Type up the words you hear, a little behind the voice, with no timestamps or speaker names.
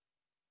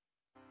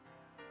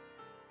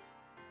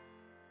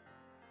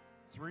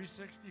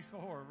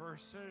364,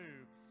 verse 2.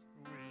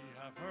 We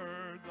have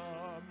heard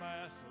the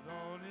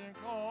Macedonian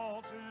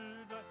call to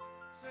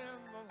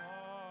send the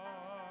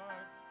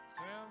light,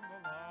 send the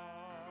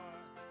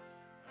light.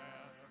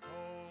 And a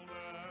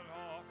golden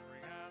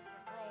offering at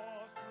the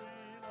cross we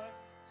lay,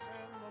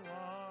 send the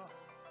light,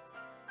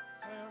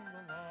 send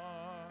the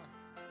light,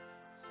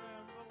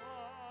 send the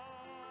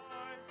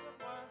light, the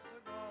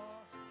blessed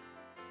gospel.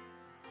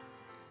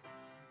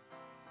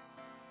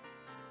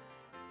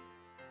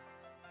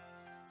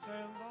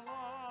 Send the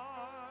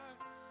light,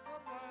 the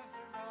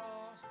blessed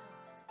gospel.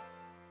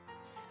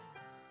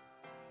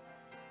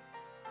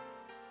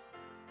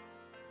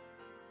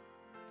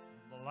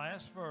 The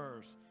last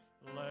verse.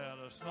 Let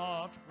us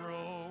not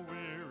grow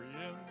weary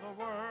in the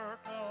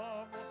work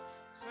of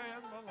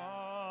send the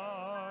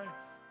light,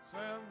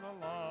 send the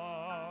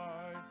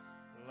light.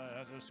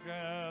 Let us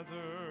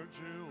gather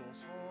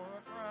jewels for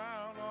a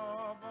crown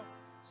of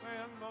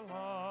send the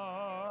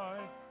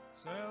light,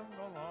 send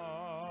the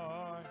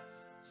light.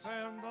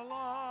 Send the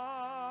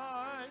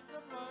light,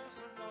 the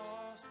blessed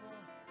gospel.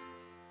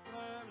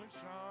 Let it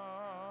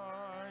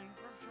shine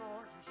from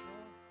shore to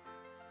shore.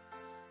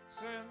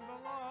 Send the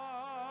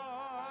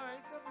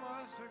light, the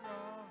blessed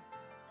God,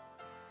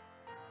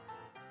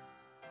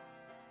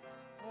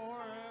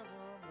 forevermore.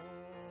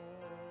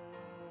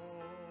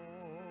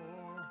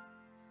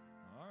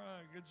 All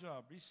right, good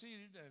job. Be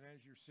seated, and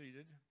as you're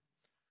seated,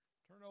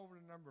 turn over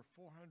to number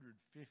 450.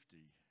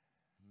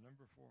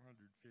 Number 450.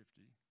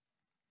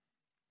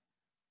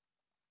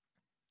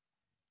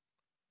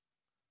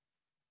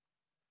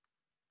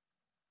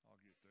 I'll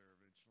get there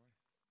eventually.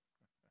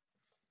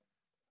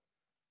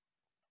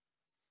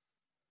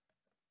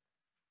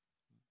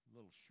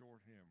 Little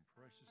short hymn,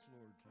 Precious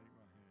Lord, Take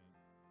My Hand.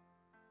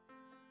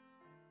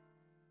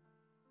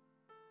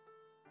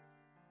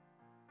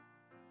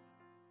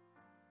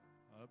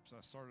 Oops,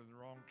 I started the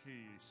wrong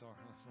key. Sorry.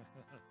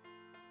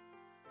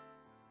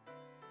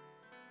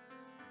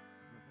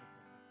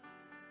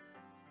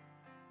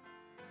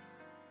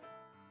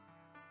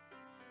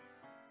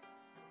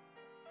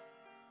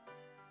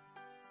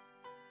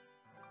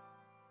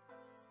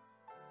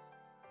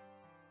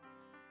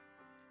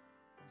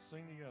 Let's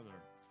sing together.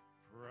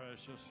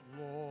 Precious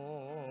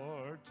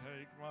Lord,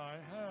 take my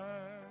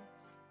hand,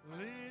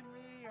 lead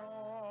me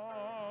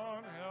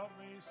on, help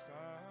me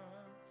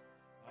stand.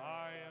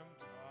 I am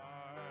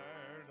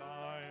tired,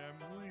 I am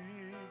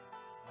weak,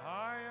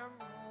 I am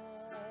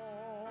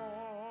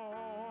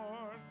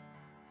worn.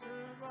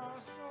 Through the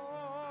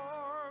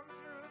storm,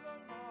 through the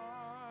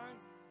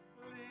night,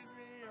 lead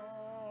me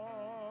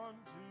on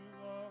to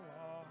the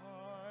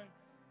light.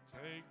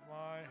 Take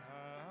my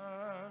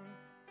hand,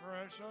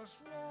 precious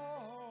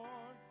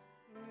Lord,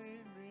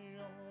 lead me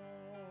on.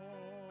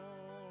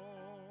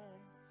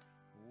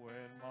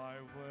 When my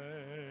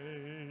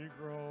way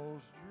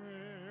grows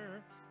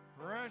drear,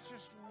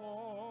 precious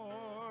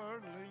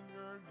Lord,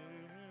 linger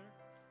near.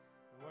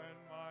 When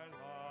my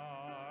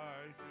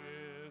life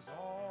is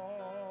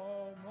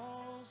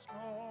almost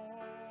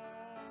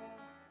gone,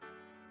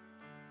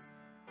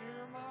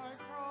 hear my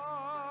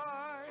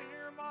cry,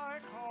 hear my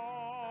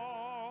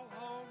call,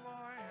 hold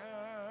my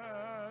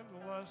hand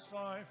lest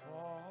I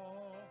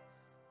fall.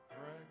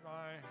 Take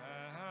my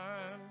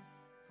hand,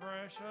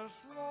 precious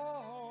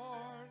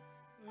Lord,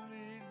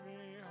 lead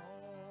me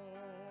home.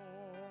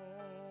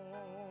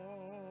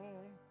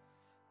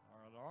 All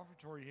right, our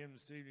offertory hymn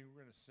this evening,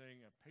 we're going to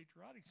sing a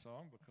patriotic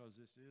song because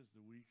this is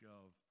the week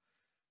of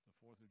the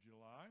 4th of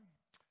July.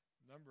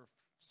 Number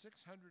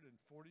 646.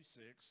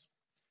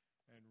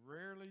 And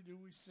rarely do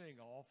we sing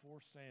all four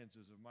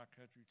stanzas of My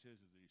Country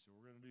 'Tis of Thee, so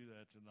we're going to do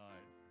that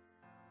tonight.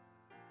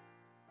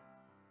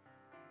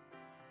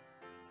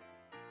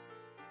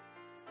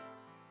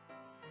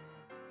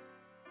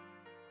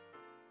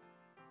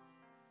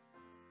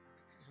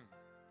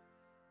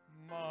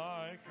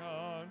 My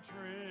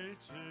country,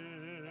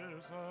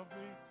 'tis of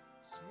thee,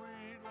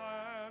 sweet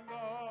land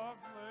of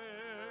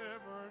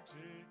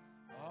liberty,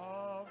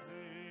 of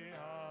thee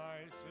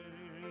I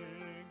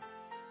sing.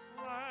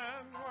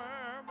 Land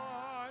where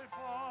my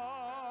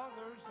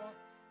fathers died,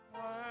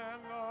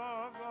 land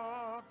of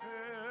the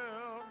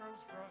Pilgrims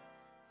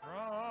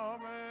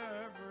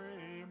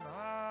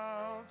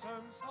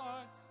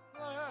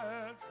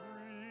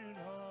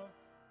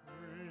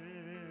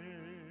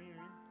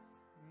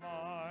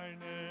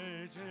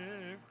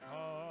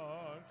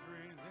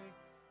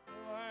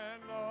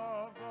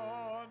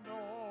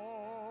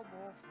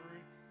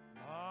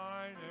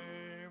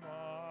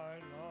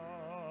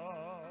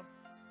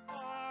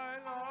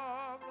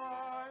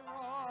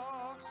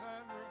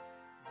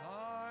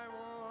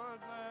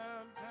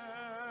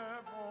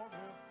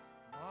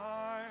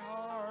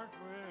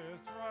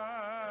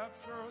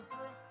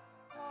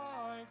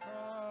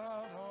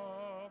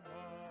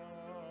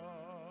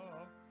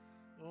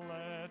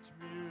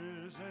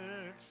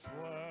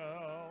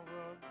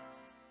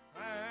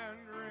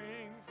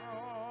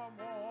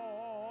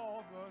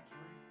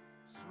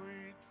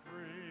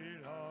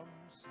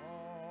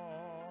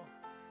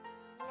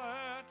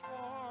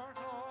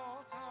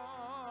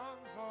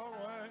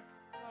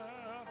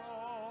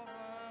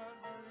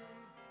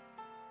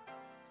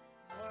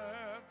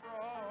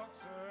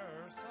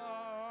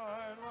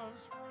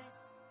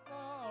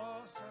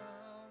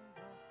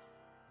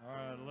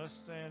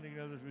Let's stand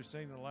together as we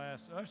sing the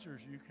last. Ushers,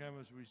 you come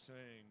as we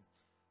sing.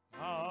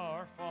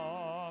 Our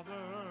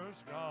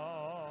Father's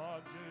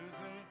God, to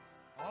thee,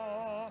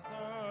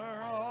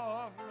 author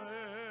of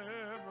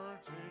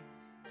liberty,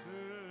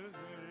 to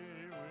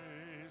thee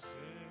we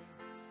sing.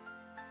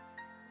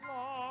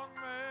 Long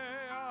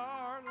may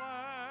our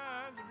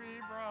land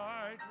be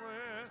bright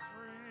with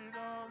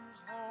freedom's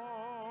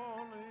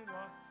holy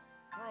light.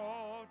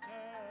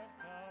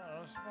 Protect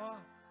us by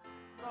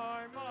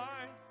thy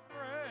might,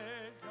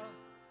 great God.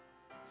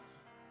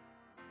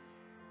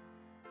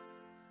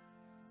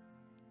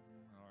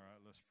 All right,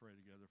 let's pray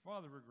together.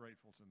 Father, we're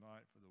grateful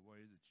tonight for the way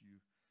that you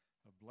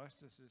have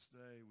blessed us this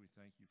day. We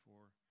thank you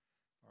for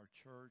our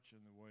church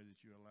and the way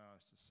that you allow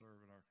us to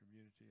serve in our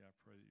community. I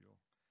pray that you'll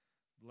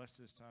bless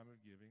this time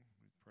of giving.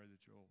 We pray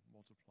that you'll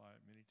multiply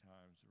it many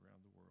times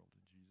around the world.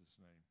 In Jesus'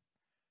 name,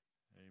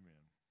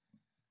 amen.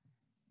 I have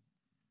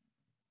a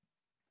video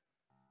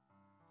here,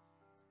 so. My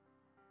identity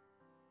was always in trying to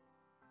hold up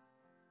to everyone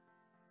else's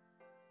projection of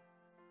what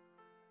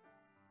they think that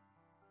a husband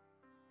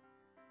or the American dream should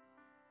look like.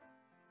 I had absorbed a lot of the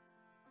sins of the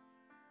father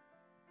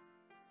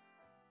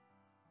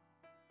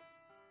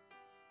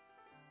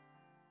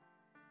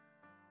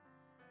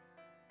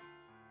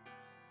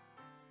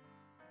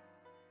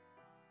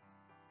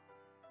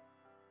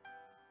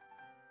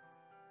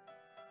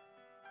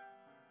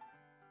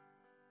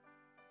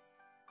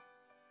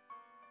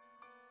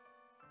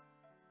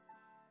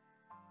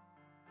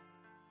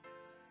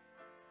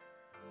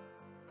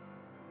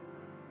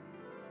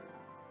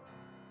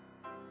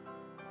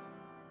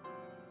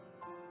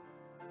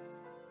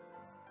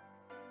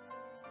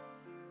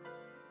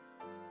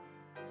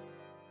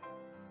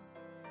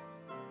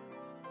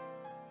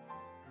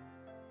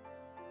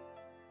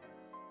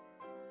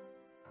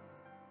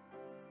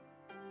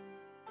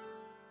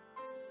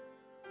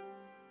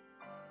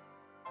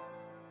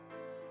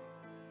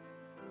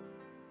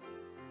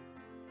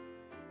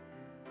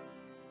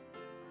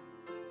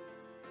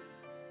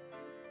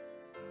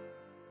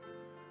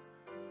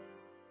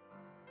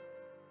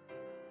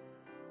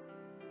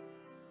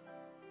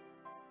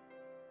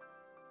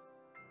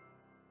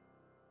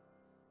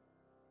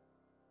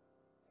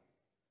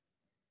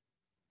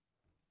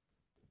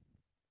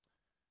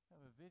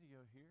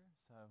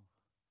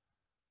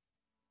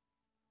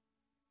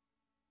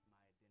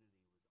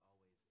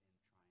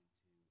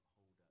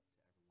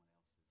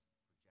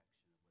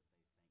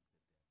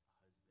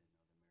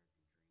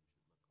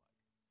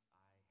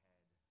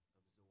just addictions,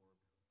 and so I brought that into our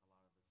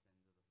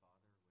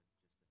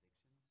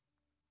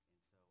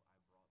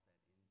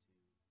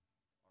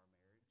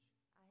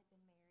marriage. I had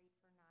been married for 9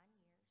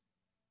 years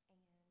and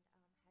had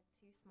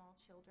 2 small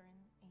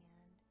children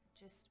and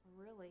just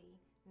really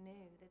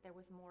knew that there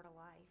was more to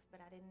life, but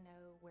I didn't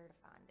know where to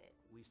find it.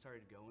 We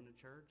started going to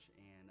church,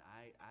 and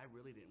I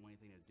really didn't want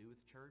anything to do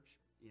with church.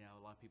 You know,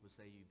 a lot of people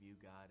say you view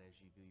God as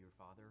you view your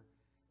father,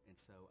 and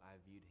so I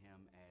viewed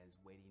him as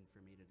waiting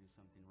for me to do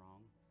something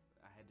wrong.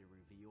 I had to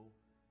reveal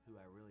who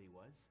I really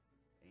was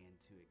and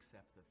to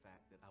accept the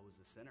fact that I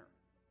was a sinner.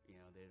 You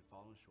know, they had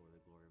fallen short of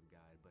the glory of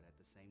God, but at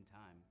the same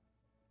time,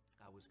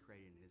 I was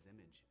created in his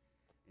image,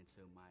 and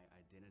so my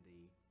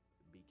identity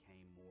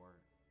became more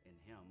in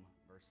him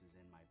versus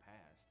in my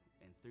past.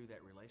 And through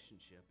that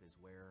relationship is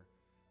where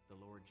the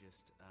Lord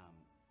just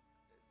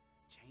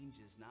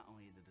changes not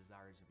only the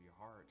desires of your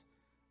heart,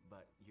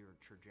 but your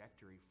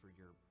trajectory for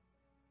your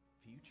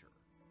future.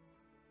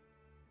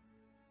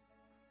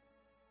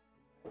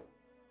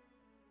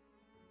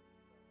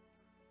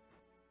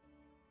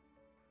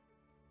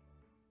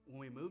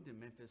 When we moved to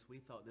Memphis, we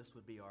thought this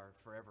would be our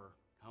forever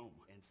home.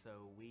 And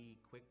so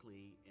we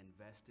quickly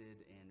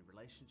invested in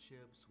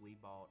relationships. We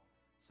bought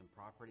some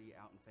property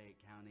out in Fayette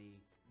County.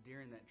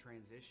 During that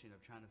transition of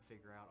trying to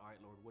figure out, all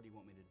right, Lord, what do you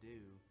want me to do?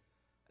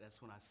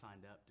 That's when I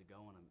signed up to go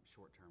on a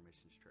short-term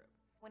missions trip.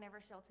 Whenever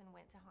Shelton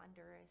went to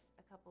Honduras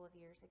a couple of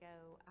years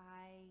ago,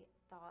 I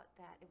thought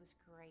that it was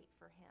great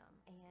for him.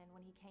 And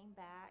when he came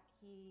back,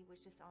 he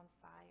was just on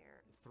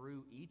fire.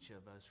 Through each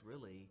of us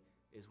really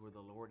is where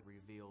the Lord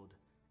revealed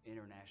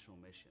international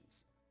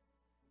missions.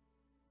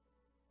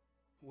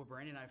 Well,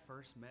 Brandon and I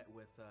first met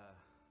with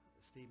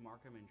Steve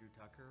Markham and Drew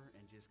Tucker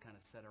and just kind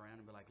of sat around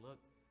and be like, look,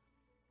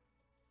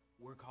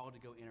 we're called to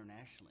go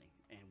internationally,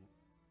 and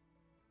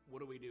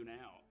what do we do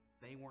now?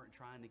 They weren't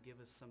trying to give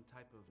us some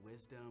type of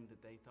wisdom that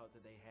they thought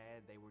that they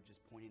had. They were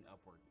just pointing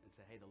upward and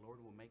say, hey, the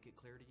Lord will make it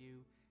clear to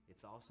you.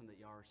 It's awesome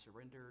that y'all are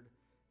surrendered.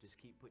 Just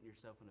keep putting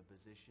yourself in a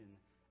position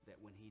that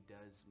when he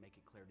does make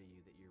it clear to you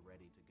that you're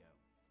ready to go.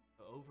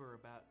 Over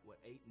about,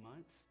 8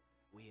 months,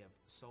 we have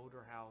sold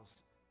our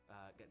house,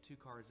 got 2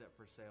 cars up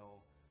for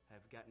sale,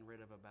 have gotten rid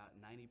of about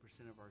 90%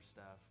 of our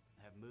stuff,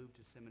 have moved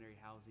to seminary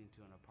housing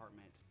to an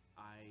apartment.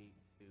 I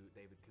do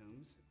David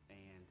Coombs,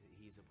 and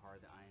he's a part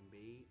of the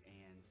IMB,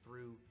 and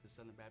through the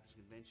Southern Baptist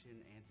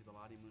Convention and through the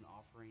Lottie Moon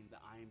offering,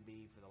 the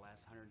IMB for the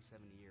last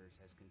 170 years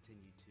has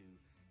continued to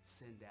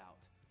send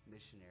out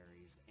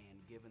missionaries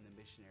and given the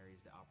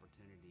missionaries the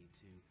opportunity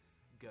to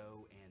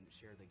go and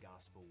share the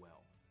gospel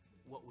well.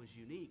 What was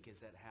unique is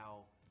that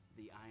how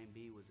the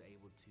IMB was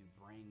able to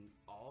bring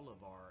all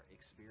of our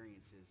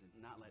experiences and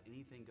not let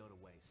anything go to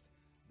waste,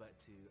 but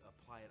to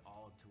apply it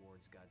all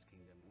towards God's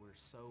kingdom. We're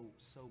so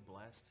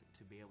blessed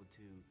to be able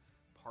to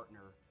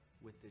partner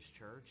with this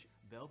church.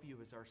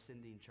 Bellevue is our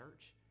sending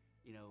church.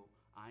 You know,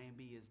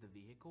 IMB is the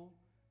vehicle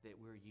that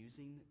we're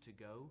using to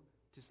go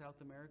to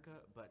South America,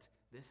 but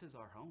this is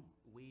our home.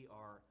 We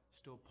are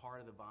still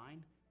part of the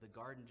vine. The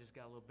garden just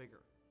got a little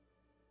bigger.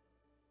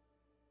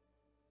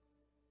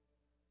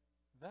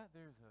 That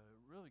there's a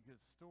really good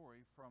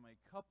story from a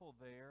couple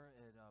there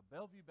at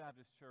Bellevue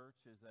Baptist Church.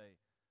 Is a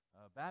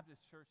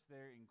Baptist church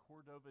there in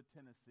Cordova,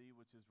 Tennessee,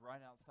 which is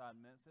right outside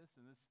Memphis.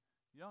 And this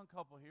young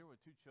couple here with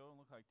 2 children,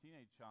 look like a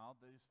teenage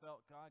child, they just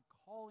felt God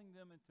calling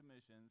them into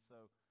mission.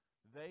 So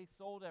they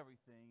sold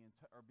everything and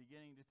are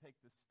beginning to take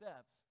the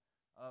steps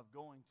of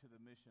going to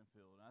the mission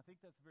field. And I think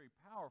that's very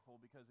powerful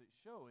because it's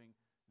showing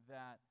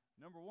that,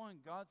 number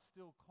one, God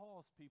still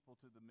calls people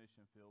to the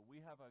mission field.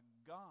 We have a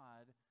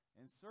God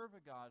and serve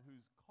a God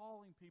who's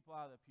calling people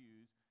out of the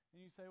pews.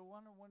 And you say, well,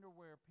 I wonder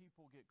where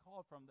people get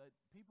called from. That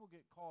people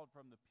get called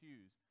from the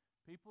pews.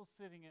 People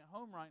sitting at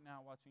home right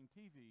now watching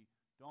TV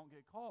don't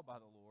get called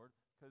by the Lord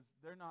because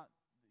they're not.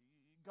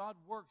 God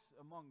works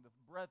among the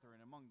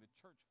brethren, among the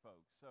church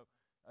folks. So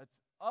it's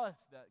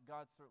us that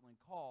God certainly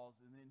calls,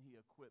 and then he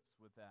equips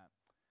with that.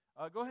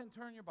 Go ahead and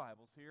turn your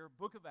Bibles here.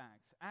 Book of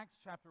Acts, Acts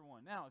chapter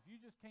 1. Now, if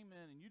you just came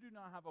in and you do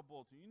not have a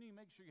bulletin, you need to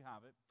make sure you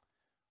have it.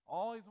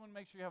 Always want to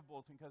make sure you have a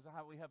bulletin because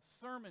we have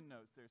sermon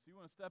notes there. So you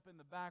want to step in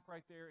the back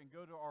right there and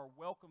go to our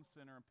Welcome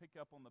Center and pick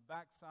up on the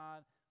back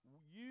side.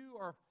 You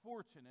are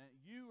fortunate.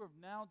 You have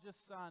now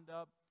just signed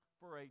up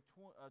for a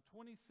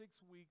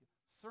 26-week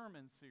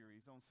sermon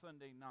series on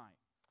Sunday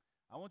night.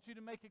 I want you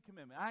to make a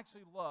commitment. I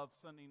actually love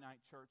Sunday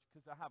night church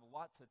because I have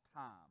lots of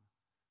time.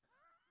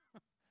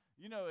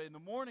 You know, in the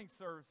morning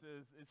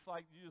services, it's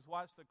like you just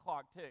watch the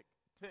clock tick,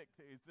 tick,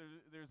 tick.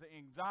 There's an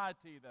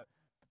anxiety that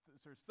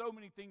there's so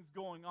many things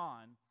going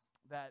on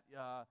that,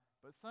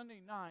 but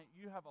Sunday night,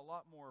 you have a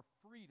lot more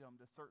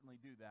freedom to certainly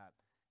do that.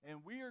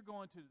 And we are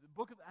going to, the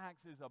book of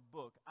Acts is a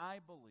book,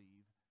 I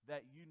believe,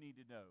 that you need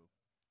to know.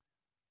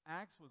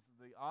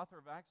 The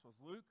author of Acts was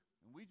Luke,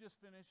 and we just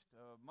finished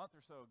a month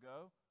or so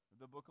ago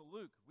the book of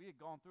Luke. We had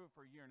gone through it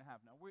for a year and a half.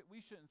 Now,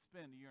 we shouldn't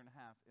spend a year and a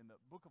half, and the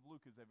book of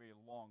Luke is a very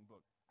long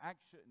book.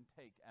 Acts shouldn't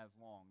take as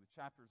long. The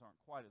chapters aren't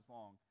quite as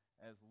long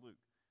as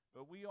Luke.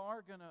 But we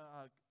are going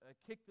to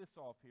kick this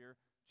off here.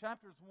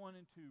 Chapters 1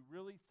 and 2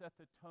 really set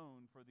the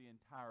tone for the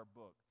entire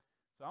book.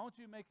 So I want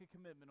you to make a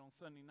commitment on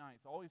Sunday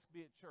nights. Always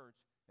be at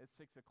church at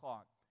 6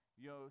 o'clock.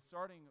 You know,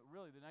 starting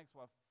really the next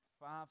 5,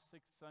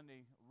 6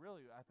 Sunday,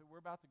 really, I think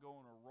we're about to go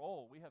on a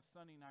roll. We have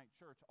Sunday night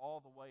church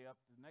all the way up.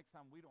 The next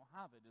time we don't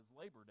have it is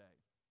Labor Day.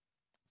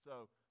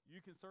 So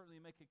you can certainly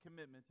make a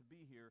commitment to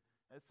be here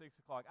at 6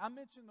 o'clock. I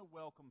mentioned the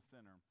Welcome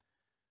Center.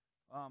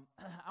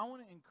 I want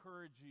to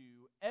encourage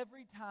you,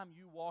 every time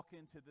you walk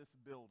into this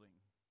building,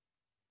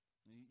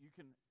 you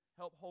can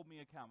help hold me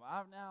accountable.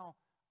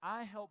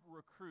 I help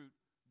recruit.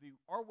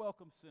 Our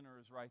Welcome Center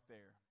is right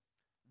there.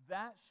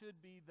 That should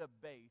be the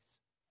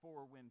base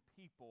for when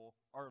people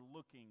are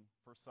looking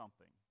for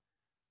something.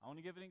 I want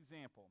to give an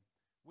example.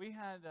 We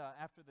had,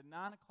 after the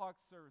 9 o'clock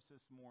service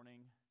this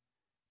morning,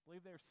 I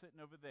believe they were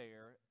sitting over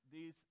there,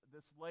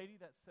 this lady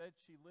that said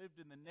she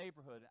lived in the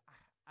neighborhood,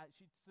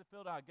 she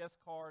filled out a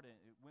guest card and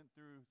it went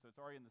through, so it's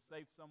already in the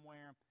safe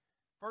somewhere.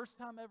 First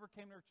time ever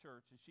came to her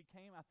church, and she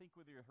came, I think,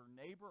 with either her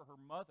neighbor or her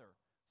mother,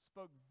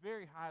 spoke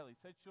very highly,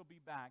 said she'll be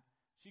back.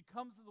 She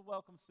comes to the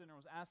Welcome Center,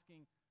 was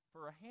asking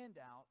for a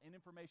handout and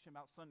information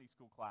about Sunday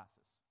school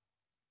classes.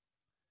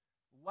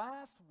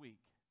 Last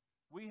week,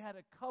 we had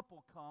a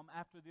couple come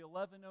after the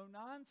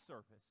 11:09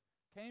 service,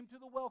 came to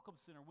the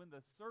Welcome Center when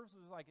the service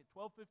was like at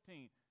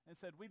 12:15 and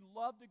said, we'd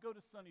love to go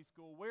to Sunday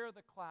school. Where are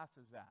the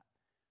classes at?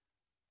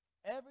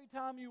 Every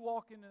time you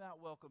walk into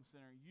that Welcome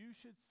Center, you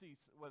should see,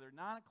 whether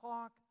 9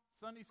 o'clock,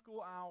 Sunday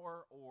school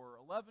hour,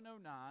 or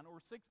 11:09, or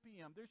 6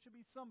 p.m., there should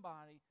be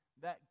somebody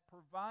that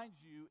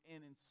provides you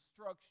and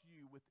instructs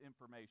you with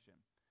information.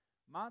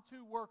 My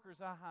 2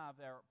 workers I have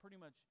that are pretty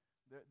much,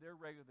 they're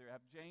regular there. I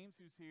have James,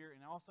 who's here,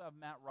 and I also have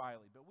Matt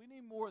Riley. But we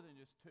need more than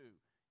just 2.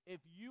 If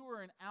you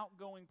are an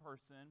outgoing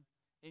person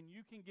and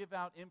you can give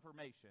out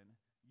information,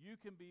 you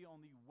can be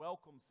on the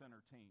Welcome Center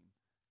team.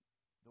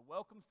 The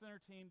Welcome Center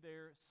team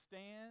there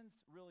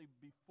stands really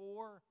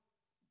before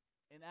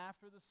and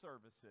after the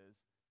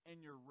services,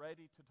 and you're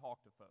ready to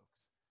talk to folks.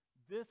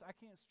 This, I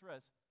can't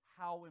stress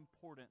how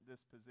important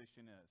this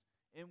position is.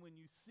 And when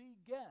you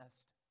see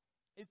guests,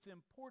 it's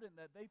important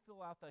that they fill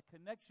out that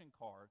connection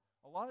card.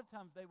 A lot of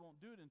times they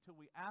won't do it until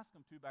we ask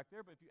them to back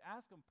there, but if you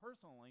ask them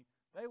personally,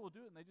 they will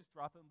do it and they just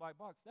drop it in the black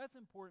box. That's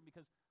important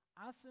because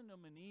I send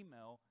them an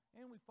email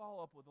and we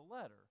follow up with a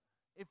letter.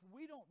 If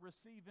we don't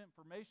receive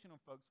information on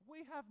folks,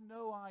 we have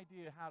no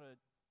idea how to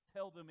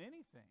tell them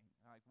anything,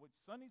 like which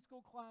Sunday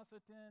school class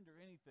attend or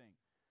anything.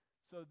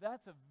 So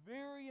that's a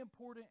very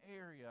important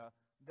area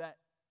that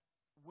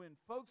when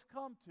folks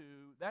come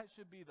to, that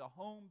should be the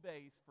home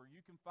base for you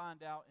can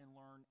find out and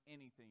learn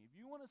anything. If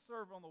you want to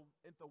serve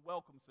at the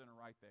Welcome Center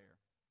right there,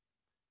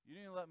 You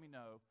need to let me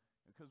know,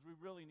 because we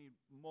really need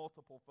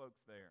multiple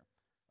folks there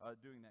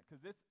doing that.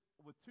 Because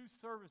with 2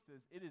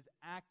 services, it is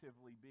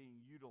actively being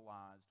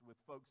utilized with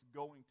folks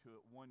going to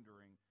it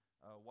wondering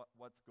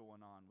what's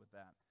going on with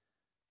that.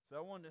 So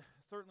I wanted to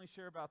certainly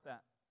share about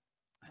that.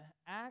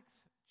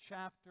 Acts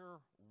chapter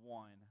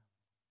 1.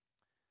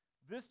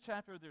 This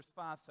chapter, there's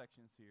 5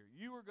 sections here.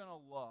 You are going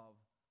to love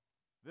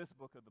this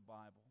book of the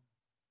Bible.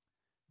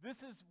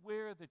 This is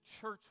where the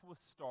church was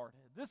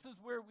started. This is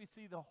where we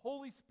see the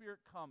Holy Spirit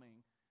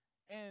coming,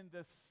 and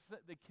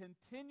the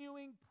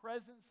continuing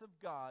presence of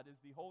God is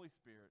the Holy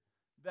Spirit.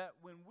 That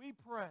when we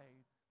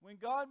pray, when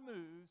God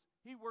moves,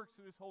 he works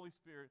through his Holy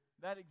Spirit.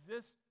 That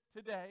exists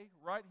today,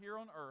 right here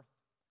on earth.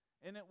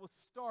 And it was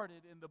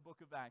started in the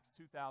book of Acts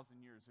 2,000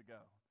 years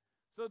ago.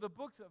 So the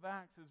books of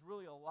Acts is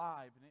really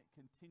alive, and it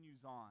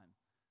continues on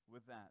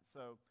with that.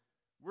 So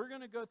we're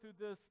going to go through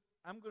this.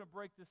 I'm going to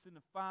break this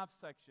into 5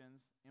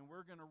 sections, and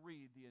we're going to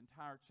read the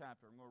entire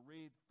chapter. I'm going to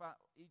read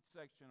each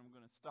section. I'm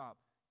going to stop.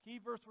 Key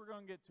verse we're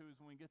going to get to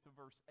is when we get to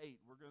verse 8.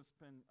 We're going to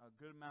spend a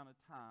good amount of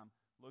time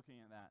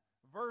looking at that.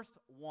 Verse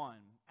 1,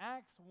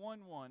 Acts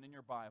 1:1 in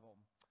your Bible.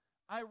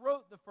 I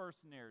wrote the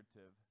first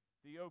narrative,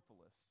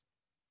 Theophilus.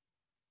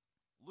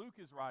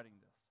 Luke is writing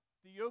this.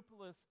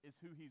 Theophilus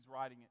is who he's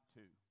writing it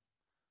to.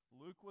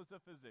 Luke was a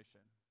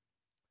physician.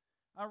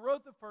 I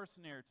wrote the first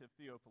narrative,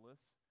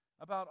 Theophilus,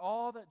 about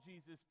all that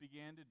Jesus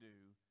began to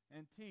do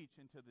and teach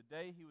until the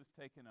day he was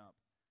taken up,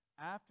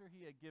 after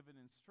he had given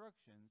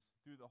instructions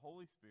through the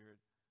Holy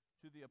Spirit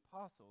to the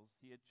apostles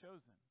he had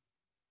chosen.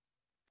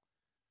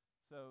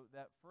 So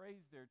that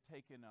phrase there,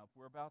 taken up,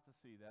 we're about to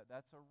see that.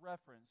 That's a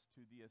reference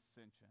to the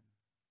ascension.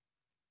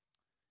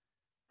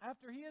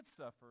 After he had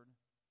suffered,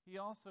 he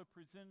also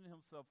presented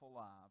himself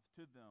alive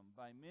to them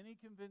by many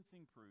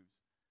convincing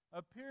proofs,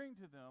 appearing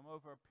to them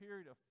over a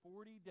period of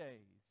 40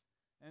 days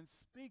and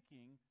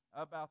speaking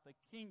about the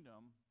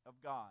kingdom of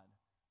God.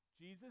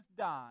 Jesus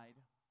died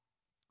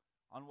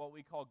on what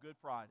we call Good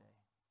Friday.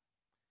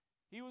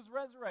 He was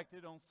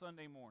resurrected on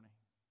Sunday morning,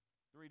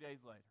 3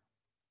 days later.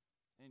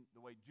 And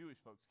the way Jewish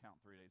folks count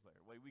 3 days later,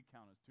 the way we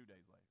count is 2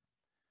 days later.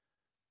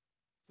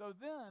 So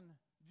then,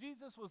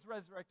 Jesus was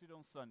resurrected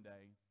on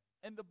Sunday,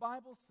 and the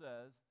Bible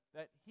says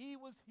that he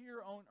was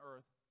here on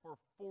earth for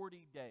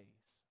 40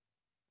 days.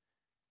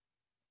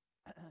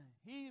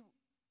 He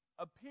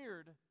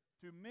appeared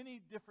to many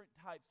different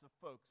types of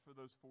folks for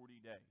those 40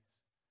 days.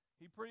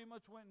 He pretty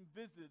much went and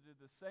visited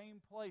the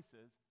same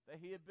places that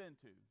he had been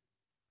to.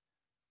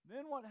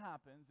 Then what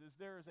happens is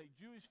there is a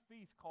Jewish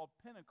feast called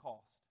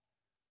Pentecost.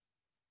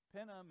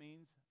 Penta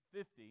means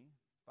 50,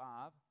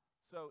 5.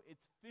 So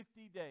it's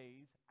 50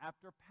 days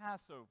after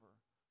Passover.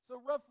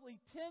 So roughly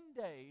 10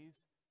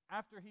 days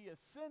after he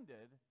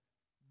ascended,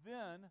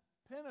 then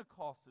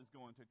Pentecost is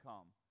going to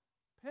come.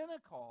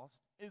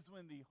 Pentecost is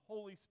when the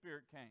Holy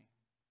Spirit came.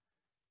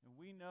 And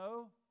we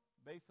know,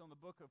 based on the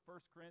book of 1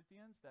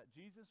 Corinthians, that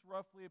Jesus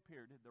roughly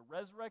appeared, the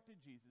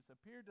resurrected Jesus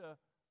appeared to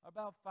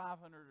about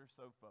 500 or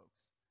so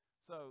folks.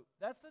 So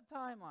that's the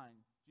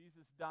timeline.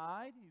 Jesus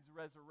died, he's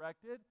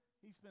resurrected,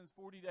 he spends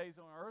 40 days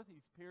on earth, he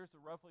appears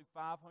to roughly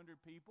 500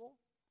 people.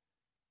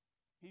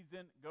 He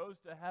then goes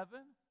to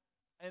heaven,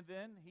 and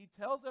then he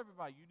tells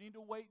everybody, you need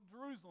to wait in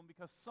Jerusalem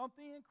because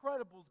something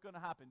incredible is going to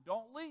happen.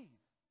 Don't leave.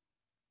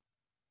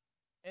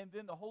 And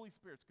then the Holy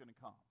Spirit's going to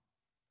come.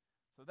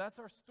 So that's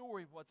our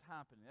story of what's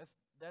happening.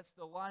 That's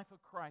the life of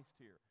Christ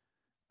here.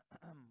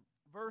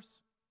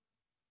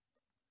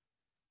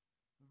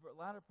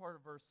 Latter part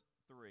of verse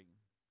 3.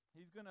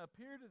 He's going to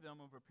appear to them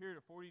over a period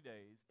of 40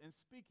 days and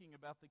speaking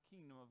about the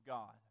kingdom of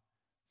God.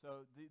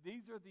 So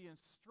these are the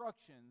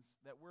instructions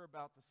that we're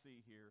about to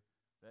see here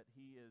that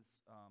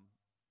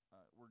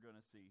we're going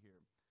to see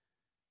here.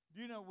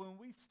 Do you know, when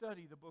we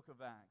study the book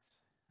of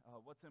Acts,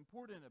 what's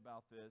important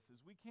about this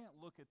is we can't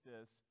look at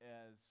this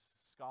as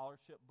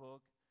scholarship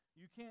book.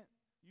 You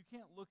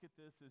can't look at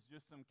this as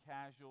just some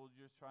casual,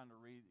 just trying to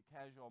read,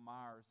 casual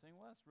admirer saying,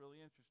 well, that's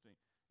really interesting.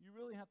 You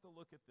really have to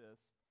look at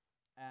this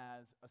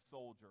as a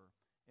soldier.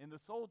 And the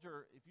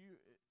soldier, if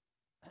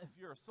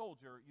you're a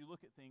soldier, you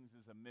look at things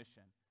as a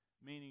mission,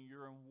 meaning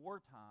you're in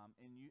wartime,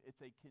 and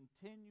it's a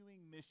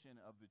continuing mission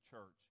of the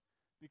church.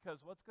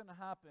 Because what's going to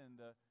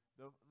happen,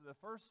 the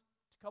first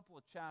couple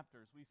of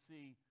chapters, we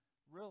see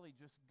really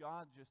just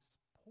God just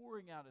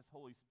pouring out his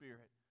Holy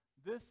Spirit.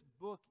 This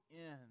book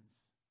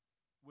ends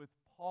with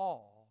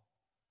Paul.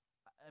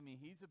 I mean,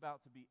 he's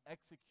about to be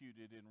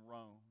executed in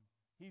Rome.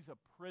 He's a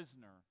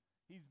prisoner.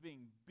 He's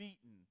being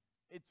beaten.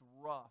 It's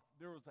rough.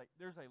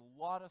 There's a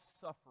lot of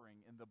suffering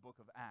in the book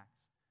of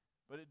Acts.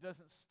 But it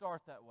doesn't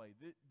start that way.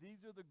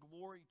 These are the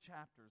glory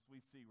chapters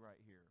we see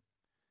right here.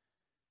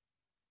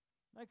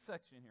 Next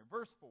section here,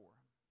 verse 4.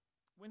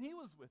 When he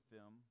was with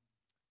them,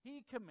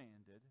 he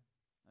commanded,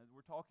 as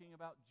we're talking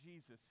about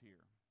Jesus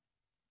here,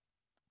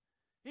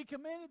 he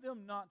commanded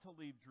them not to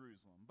leave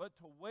Jerusalem, but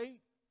to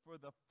wait for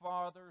the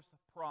Father's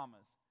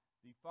promise.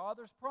 The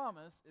Father's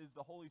promise is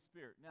the Holy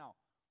Spirit. Now,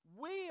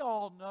 we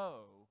all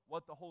know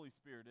what the Holy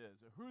Spirit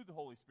is, or who the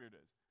Holy Spirit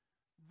is.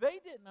 They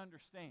didn't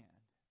understand.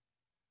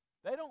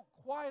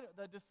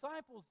 the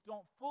disciples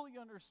don't fully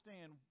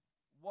understand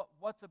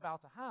what's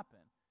about to happen.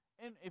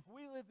 And if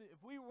we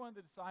were one of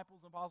the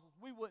disciples and apostles,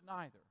 we wouldn't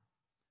either.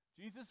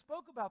 Jesus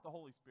spoke about the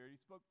Holy Spirit. He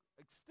spoke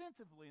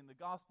extensively in the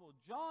Gospel of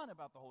John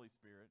about the Holy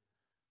Spirit,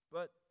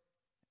 but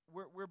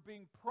we're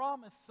being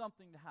promised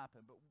something to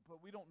happen,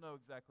 but we don't know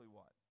exactly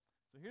what.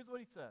 So here's what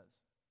he says.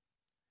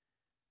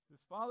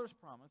 His Father's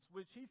promise,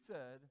 which he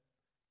said,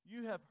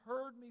 "You have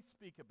heard me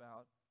speak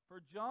about,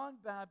 for John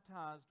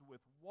baptized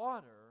with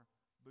water,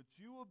 but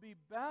you will be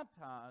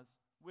baptized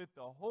with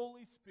the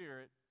Holy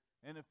Spirit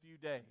in a few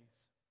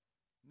days."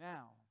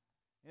 Now,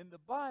 in the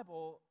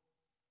Bible,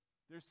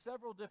 there's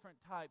several different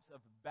types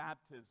of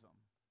baptism.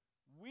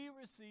 We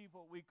receive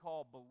what we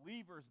call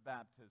believer's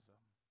baptism.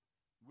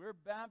 We're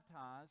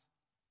baptized.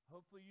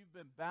 Hopefully you've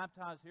been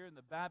baptized here in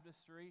the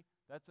baptistry.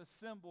 That's a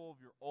symbol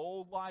of your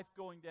old life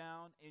going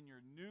down and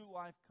your new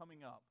life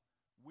coming up.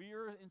 We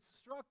are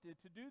instructed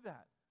to do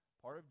that.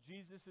 Part of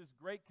Jesus'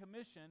 Great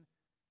Commission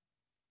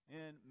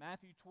in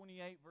Matthew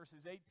 28,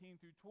 verses 18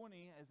 through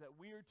 20, is that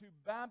we are to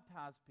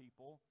baptize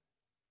people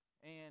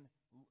and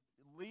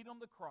lead them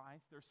to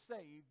Christ. They're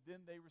saved,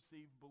 then they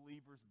receive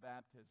believer's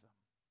baptism.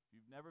 If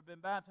you've never been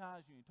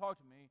baptized, you can talk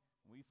to me,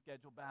 and we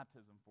schedule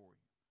baptism for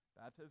you.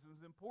 Baptism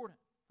is important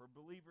for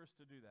believers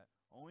to do that.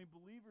 Only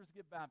believers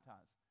get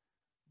baptized.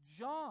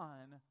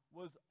 John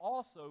was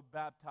also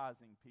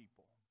baptizing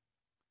people.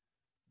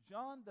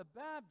 John the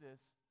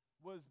Baptist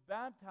was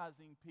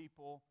baptizing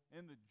people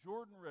in the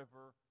Jordan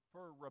River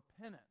for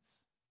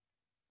repentance.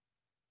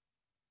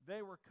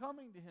 They were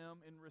coming to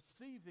him and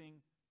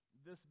receiving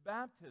this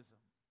baptism.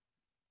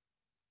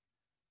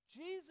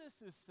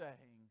 Jesus is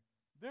saying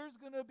there's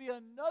going to be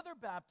another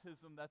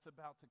baptism that's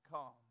about to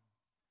come.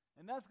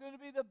 And that's going to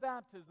be the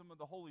baptism of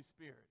the Holy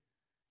Spirit.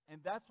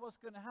 And that's what's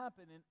going to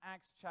happen in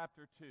Acts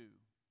chapter 2.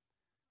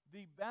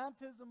 The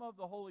baptism of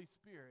the Holy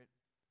Spirit,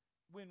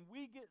 when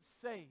we get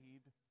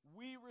saved,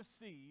 we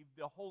receive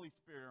the Holy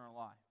Spirit in our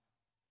life.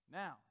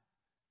 Now,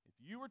 if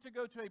you were to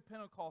go to a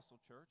Pentecostal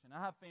church, and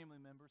I have family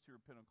members who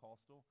are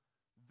Pentecostal,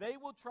 they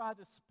will try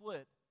to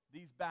split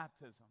these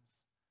baptisms.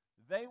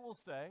 They will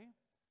say,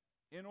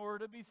 in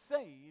order to be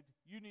saved,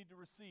 you need to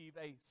receive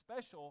a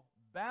special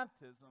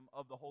baptism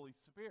of the Holy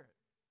Spirit.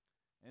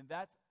 And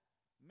that's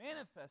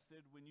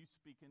manifested when you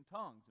speak in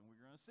tongues. And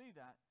we're going to see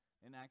that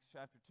in Acts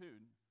chapter 2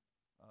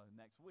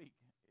 next week,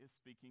 is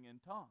speaking in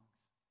tongues.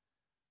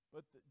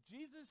 But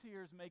Jesus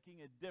here is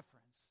making a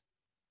difference.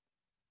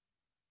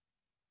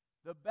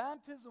 The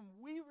baptism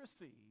we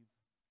receive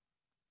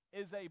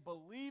is a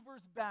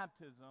believer's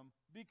baptism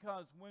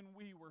because when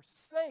we were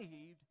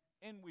saved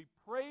and we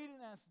prayed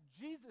and asked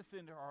Jesus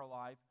into our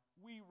life,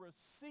 we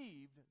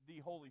received the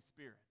Holy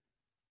Spirit.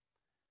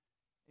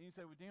 And you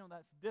say, well, Daniel,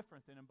 that's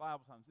different than in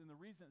Bible times. And the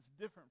reason it's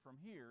different from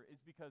here is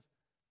because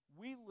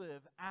we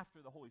live after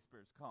the Holy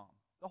Spirit's come.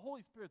 The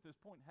Holy Spirit at this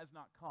point has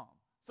not come.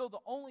 So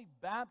the only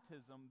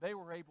baptism they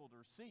were able to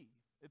receive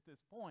at this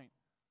point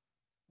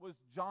was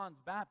John's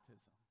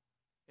baptism.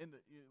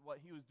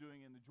 What he was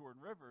doing in the Jordan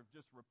River, of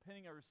just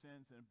repenting of our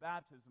sins and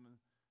baptism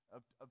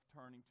of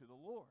turning to the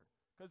Lord.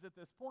 Because at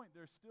this point,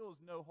 there still is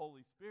no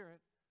Holy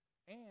Spirit,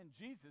 and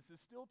Jesus is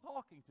still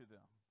talking to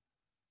them.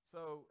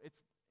 So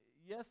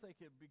yes, they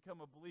could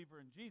become a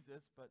believer in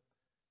Jesus,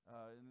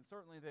 and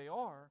certainly they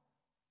are,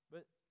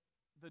 but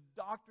the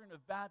doctrine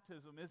of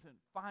baptism isn't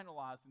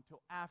finalized until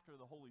after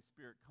the Holy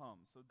Spirit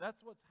comes. So that's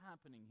what's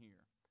happening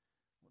here.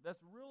 That's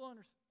real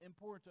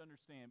important to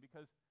understand,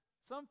 because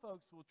some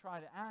folks will try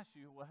to ask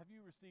you, well, have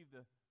you received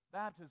the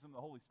baptism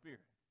of the Holy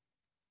Spirit?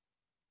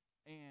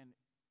 And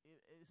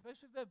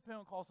especially if they have a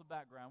Pentecostal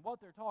background, what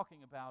they're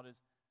talking about is,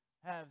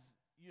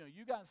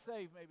 you got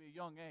saved maybe at a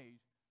young age,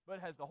 but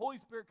has the Holy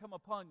Spirit come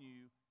upon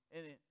you,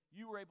 and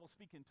you were able to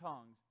speak in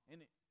tongues,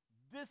 and it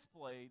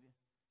displayed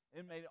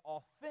and made it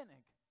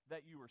authentic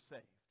that you were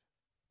saved?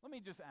 Let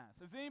me just ask,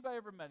 has anybody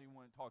ever met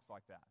anyone that talks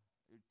like that?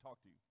 Talk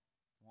to you.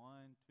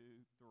 1, 2,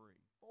 3,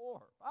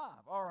 4,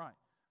 5. All right.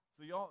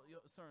 So y'all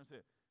starting to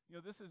say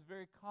it. This is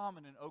very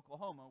common in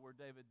Oklahoma, where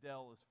David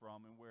Dell is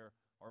from, and where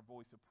our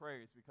Voice of Prayer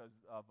is, because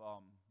of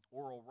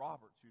Oral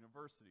Roberts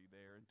University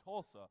there in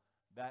Tulsa,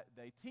 that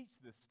they teach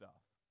this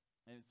stuff.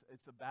 And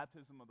it's the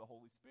baptism of the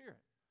Holy Spirit.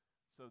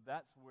 So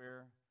that's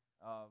where,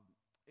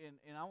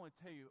 and I want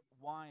to tell you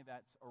why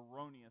that's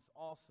erroneous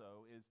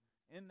also, is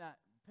in that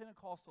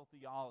Pentecostal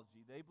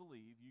theology, they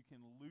believe you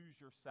can lose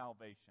your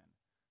salvation.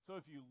 So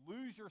if you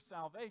lose your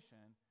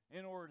salvation,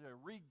 in order to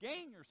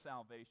regain your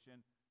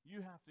salvation,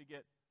 you have to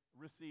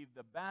receive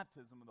the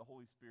baptism of the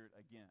Holy Spirit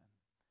again.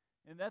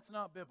 And that's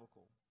not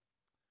biblical.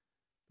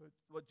 But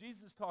what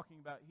Jesus is talking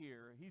about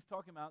here, he's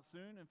talking about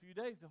soon, in a few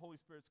days, the Holy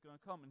Spirit's going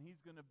to come and he's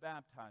going to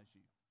baptize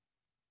you.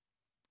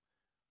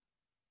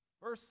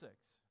 Verse 6.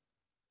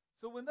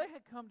 So when they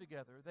had come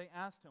together, they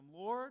asked him,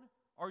 Lord,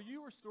 are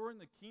you restoring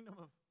the kingdom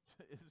of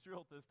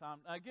Israel at this time?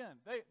 Again,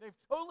 they're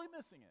totally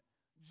missing it.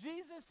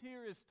 Jesus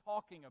here is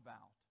talking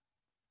about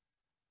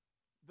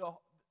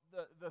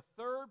the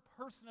third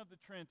person of the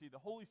Trinity, the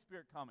Holy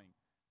Spirit coming.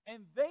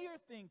 And they are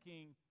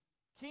thinking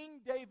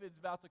King David's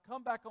about to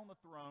come back on the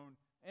throne,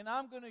 and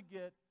I'm going to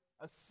get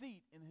a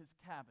seat in his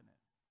cabinet.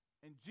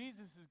 And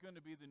Jesus is going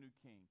to be the new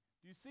king.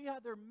 Do you see how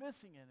they're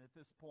missing it at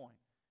this point?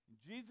 And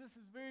Jesus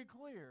is very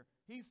clear.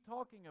 He's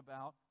talking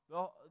about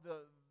the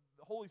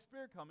Holy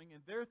Spirit coming,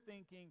 and they're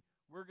thinking,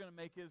 we're going to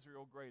make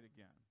Israel great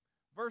again.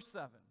 Verse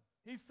 7,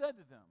 he said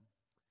to them,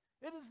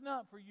 "It is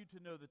not for you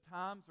to know the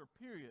times or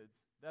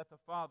periods that the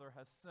Father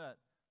has set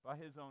by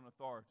his own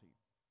authority."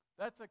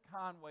 That's a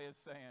kind way of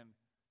saying,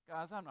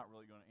 guys, I'm not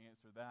really going to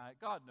answer that.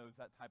 God knows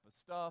that type of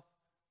stuff.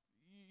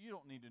 You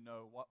don't need to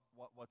know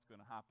what's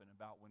going to happen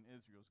about when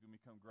Israel's going to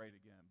become great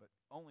again, but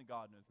only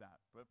God knows that.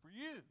 But for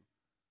you,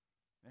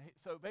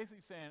 so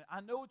basically saying,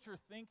 I know what you're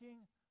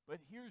thinking, but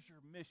here's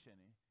your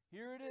mission.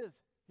 Here it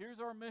is. Here's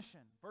our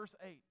mission. Verse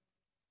 8.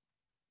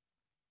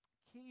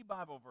 Key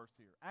Bible verse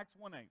here. Acts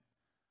 1:8.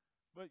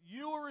 "But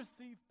you will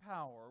receive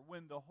power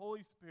when the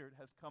Holy Spirit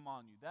has come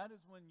on you." That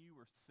is when you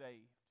were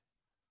saved.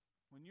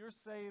 When you're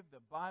saved, the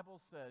Bible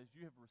says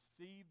you have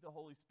received the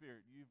Holy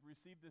Spirit. You've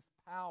received this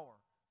power.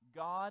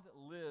 God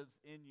lives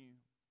in you.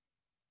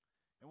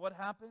 And what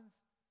happens?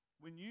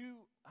 When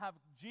you have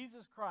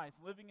Jesus Christ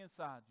living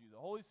inside you, the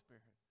Holy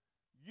Spirit,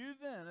 you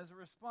then, as a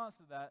response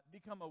to that,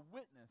 become a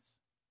witness.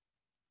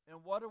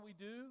 And what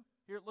do?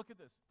 Here, look at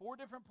this. 4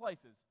 different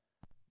places.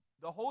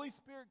 The Holy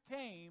Spirit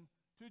came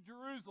to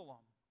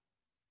Jerusalem.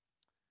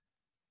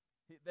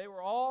 They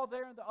were all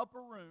there in the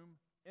upper room,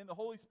 and the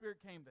Holy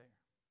Spirit came there.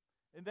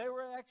 And they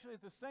were actually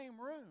at the same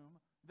room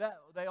that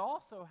they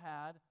also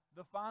had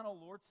the final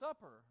Lord's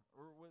Supper,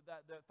 or with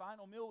that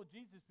final meal with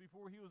Jesus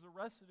before he was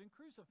arrested and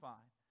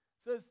crucified.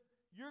 It says,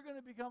 you're going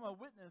to become a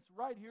witness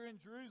right here in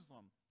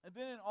Jerusalem. And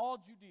then in all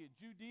Judea.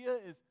 Judea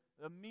is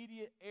the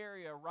immediate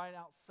area right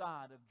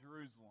outside of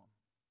Jerusalem.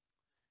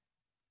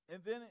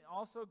 And then it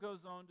also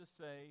goes on to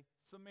say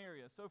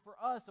Samaria. So for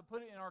us, to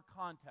put it in our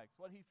context,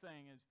 what he's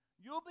saying is,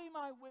 you'll be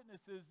my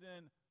witnesses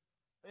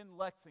in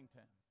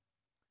Lexington.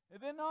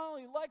 And then not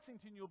only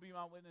Lexington you'll be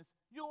my witness,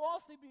 you'll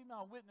also be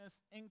my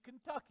witness in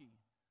Kentucky.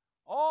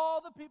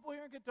 All the people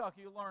here in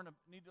Kentucky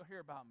need to hear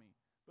about me.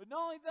 But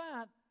not only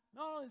that,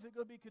 not only is it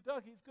going to be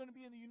Kentucky, it's going to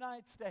be in the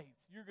United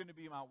States. You're going to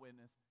be my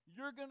witness.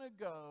 You're going to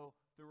go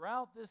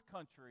throughout this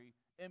country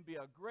and be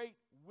a great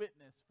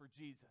witness for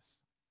Jesus.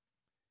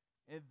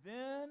 And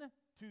then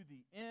to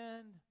the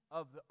end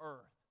of the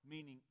earth,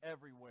 meaning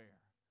everywhere.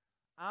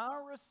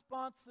 Our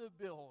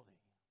responsibility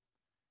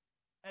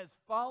as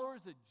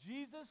followers of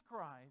Jesus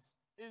Christ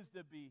is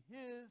to be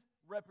his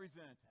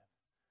representative.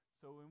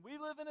 So when we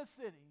live in a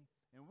city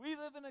and we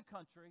live in a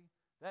country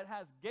that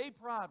has Gay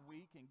Pride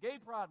Week and Gay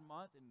Pride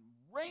Month and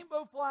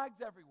rainbow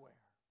flags everywhere,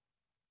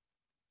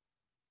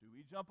 do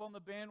we jump on the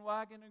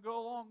bandwagon and go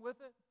along with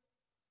it?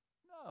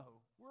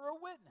 No, we're a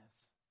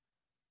witness.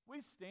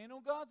 We stand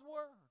on God's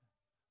word.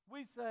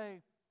 We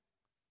say,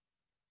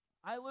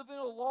 I live in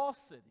a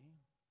lost city.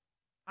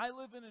 I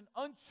live in an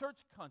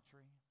unchurched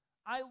country.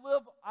 I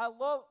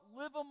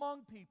live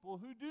among people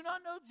who do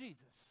not know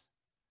Jesus.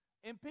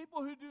 And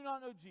people who do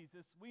not know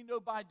Jesus, we know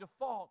by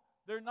default,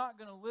 they're not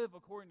going to live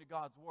according to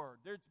God's word.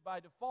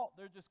 By default,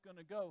 they're just going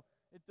to go.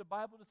 The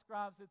Bible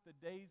describes it the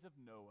days of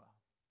Noah,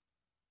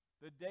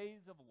 the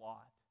days of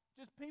Lot.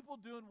 Just people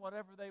doing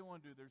whatever they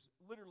want to do. There's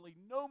literally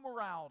no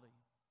morality,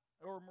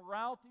 or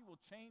morality will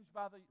change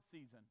by the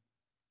season.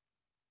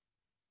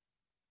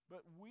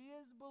 But we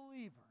as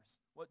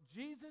believers, what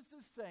Jesus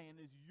is saying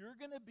is you're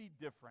going to be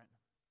different.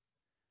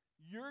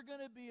 You're going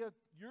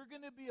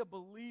to be a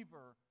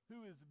believer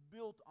who is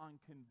built on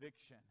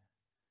conviction.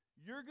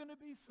 You're going to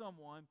be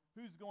someone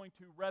who's going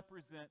to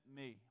represent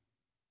me.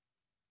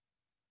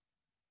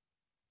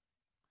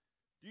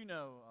 Do you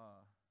know,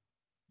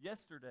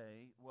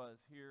 yesterday was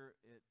here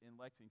in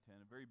Lexington,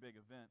 a very big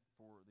event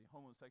for the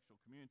homosexual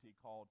community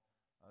called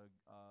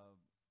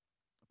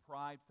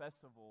Pride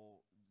Festival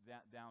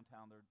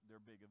downtown,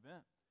 their big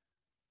event.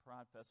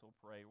 Pride Festival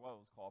Parade, what it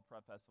was called,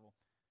 Pride Festival.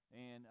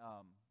 And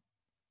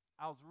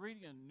I was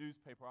reading a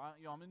newspaper.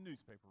 I'm a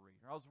newspaper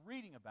reader. I was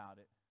reading about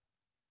it,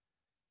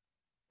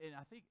 and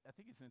I think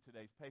it's in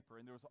today's paper.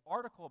 And there was an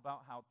article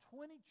about how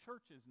 20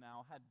 churches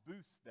now had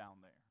booths down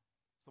there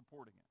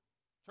supporting it.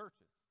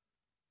 Churches.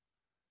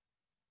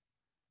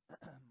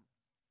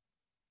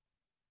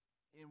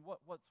 And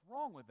what's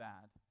wrong with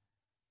that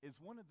is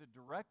one of the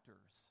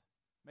directors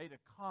made a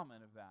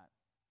comment of that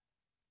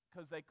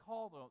because they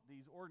call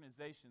these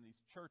organizations,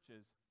 these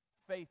churches,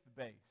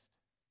 faith-based.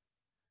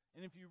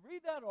 And if you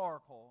read that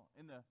article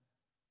in the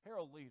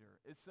Herald Leader,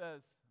 it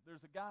says,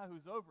 there's a guy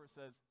who's over it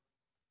says,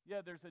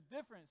 yeah, there's a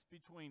difference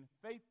between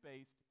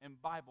faith-based and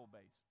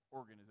Bible-based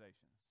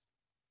organizations,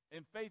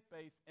 and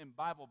faith-based and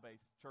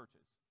Bible-based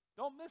churches.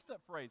 Don't miss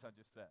that phrase I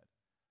just said.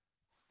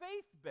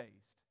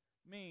 Faith-based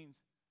means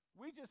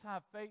we just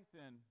have faith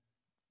in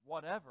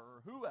whatever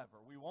or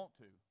whoever we want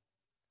to.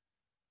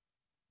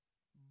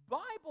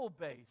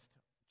 Bible-based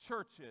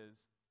churches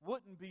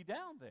wouldn't be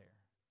down there.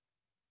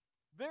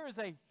 There is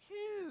a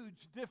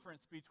huge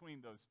difference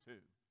between those two.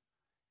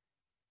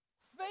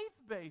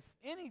 Faith-based,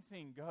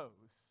 anything goes.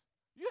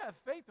 You have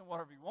faith in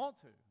whatever you want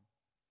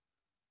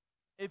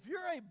to. If you're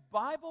a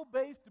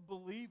Bible-based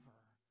believer,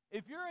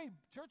 If you're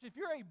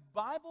a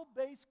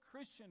Bible-based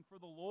Christian for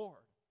the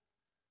Lord,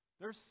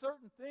 there's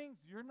certain things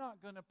you're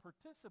not going to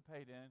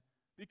participate in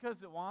because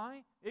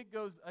why? It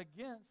goes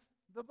against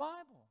the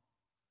Bible.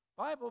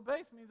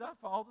 Bible-based means I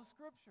follow the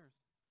Scriptures.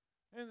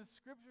 And the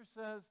Scripture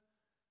says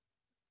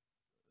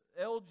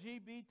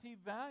LGBT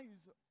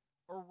values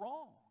are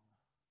wrong.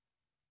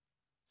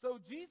 So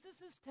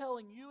Jesus is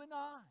telling you and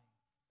I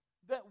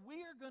that we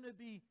are going to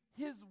be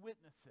His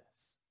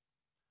witnesses.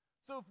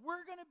 So if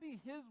we're going to be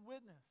His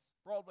witness,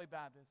 Broadway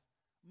Baptist,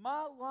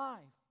 my life,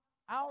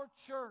 our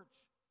church,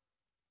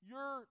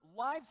 your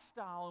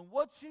lifestyle and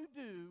what you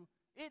do,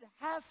 it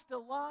has to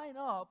line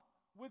up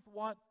with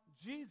what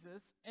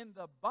Jesus in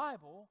the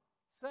Bible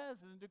says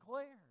and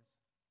declares.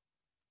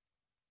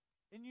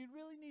 And you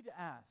really need to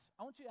ask,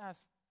 I want you to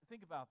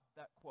think about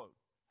that quote.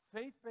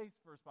 Faith-based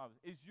First Bible.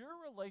 Is your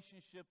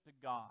relationship to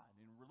God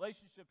and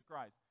relationship to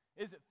Christ,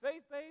 is it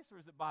faith-based or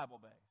is it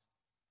Bible-based?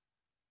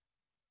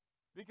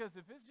 Because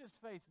if it's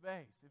just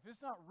faith-based, if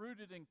it's not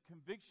rooted in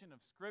conviction of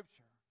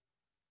Scripture,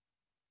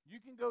 you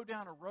can go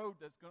down a road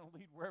that's going to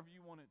lead wherever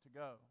you want it to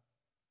go.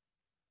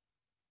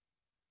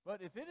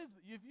 But if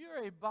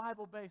you're a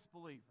Bible-based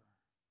believer,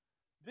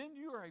 then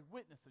you are a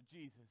witness of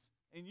Jesus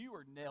and you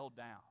are nailed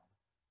down.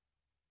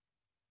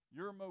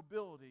 Your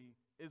mobility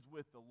is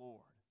with the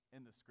Lord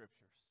in the Scriptures.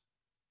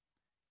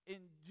 And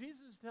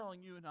Jesus is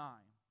telling you and I,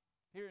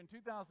 here in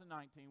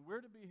 2019,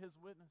 we're to be His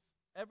witness.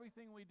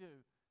 Everything we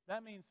do.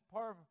 That means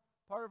part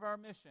of our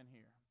mission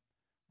here.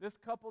 This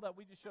couple that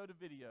we just showed a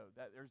video,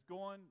 that is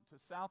going to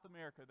South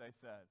America, they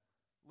said,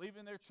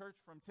 leaving their church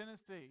from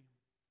Tennessee.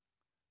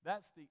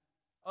 That's the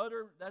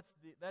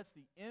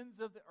ends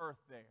of the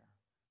earth there.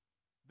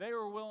 They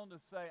were willing to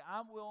say,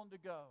 I'm willing to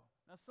go.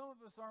 Now, some of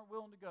us aren't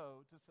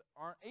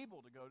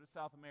able to go to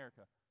South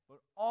America, but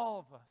all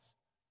of us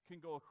can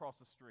go across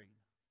the street.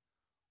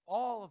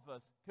 All of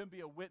us can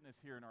be a witness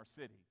here in our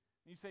city.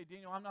 And you say,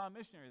 Daniel, I'm not a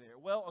missionary there.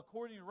 Well,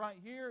 according to right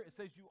here, it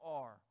says you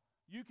are.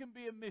 You can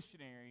be a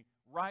missionary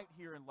right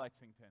here in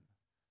Lexington.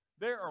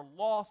 There are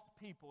lost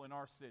people in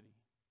our city,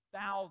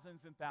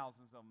 thousands and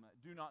thousands of them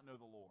that do not know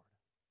the Lord.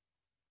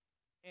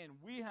 And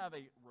we have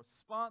a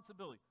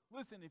responsibility.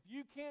 Listen, if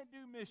you can't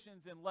do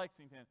missions in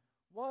Lexington,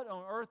 what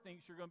on earth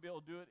thinks you're going to be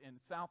able to do it in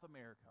South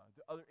America,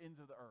 the other ends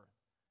of the earth?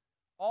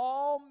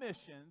 All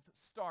missions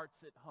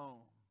starts at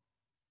home.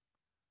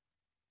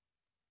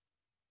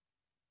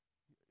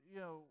 You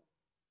know,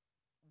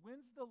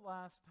 when's the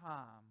last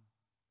time,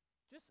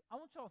 I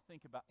want y'all to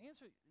think about,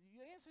 answer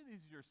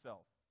these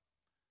yourself.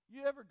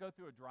 You ever go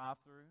through a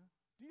drive-thru?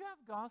 Do you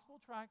have gospel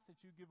tracts that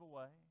you give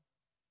away?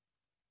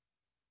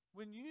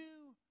 When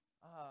you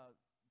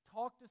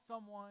talk to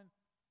someone,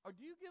 or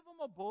do you give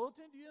them a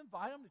bulletin? Do you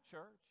invite them to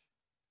church?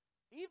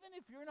 Even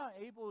if you're not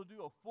able to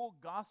do a full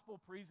gospel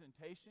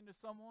presentation to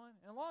someone,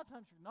 and a lot of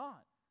times you're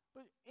not,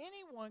 but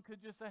anyone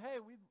could just say, hey,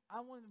 I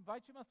want to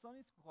invite you to my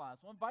Sunday school class.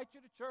 I'll invite you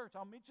to church.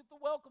 I'll meet you at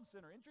the Welcome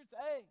Center. Entrance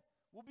A.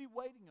 We'll be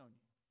waiting on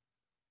you.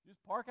 Just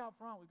park out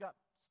front. We've got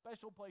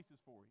special places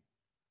for you.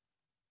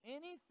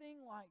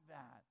 Anything like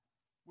that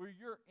where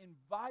you're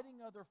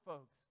inviting other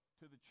folks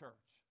to the church.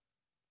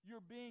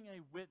 You're being a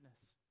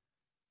witness.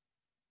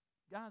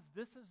 Guys,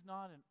 this is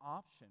not an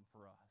option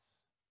for us.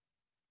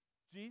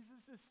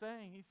 Jesus is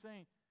saying, he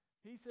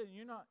said,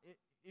 you're not,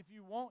 if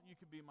you want, you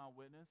can be my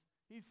witness.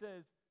 He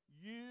says,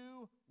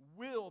 you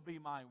will be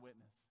my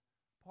witness.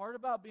 Part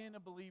about being a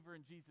believer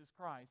in Jesus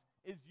Christ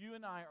is you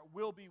and I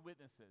will be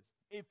witnesses.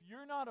 If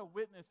you're not a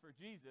witness for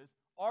Jesus,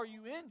 are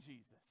you in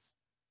Jesus?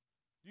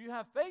 Do you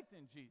have faith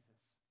in Jesus?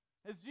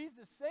 Has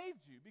Jesus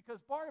saved you?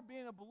 Because part of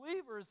being a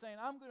believer is saying,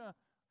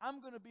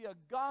 I'm going to be a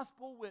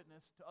gospel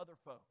witness to other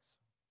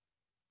folks.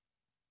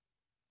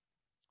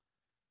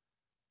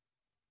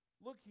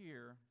 Look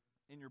here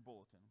in your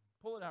bulletin.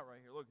 Pull it out right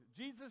here. Look,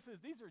 these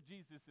are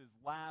Jesus'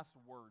 last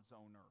words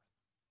on earth.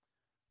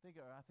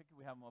 I think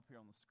we have them up here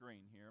on the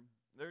screen here.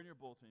 They're in your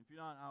bulletin. If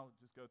you're not, I'll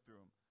just go through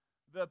them.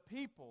 The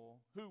people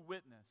who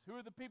witness. Who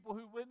are the people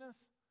who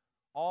witness?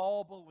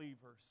 All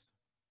believers.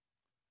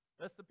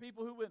 That's the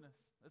people who witness.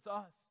 That's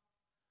us.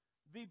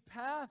 The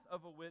path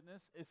of a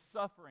witness is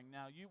suffering.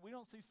 Now, we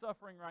don't see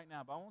suffering right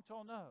now, but I want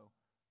y'all to know,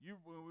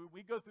 when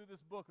we go through this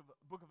book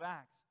of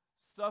Acts,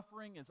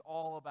 suffering is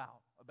all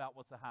about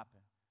what's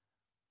happened.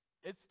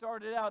 It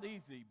started out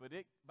easy, but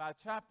by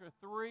chapter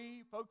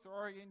 3, folks are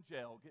already in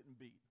jail getting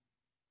beat.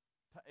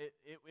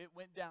 It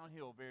went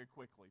downhill very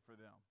quickly for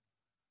them.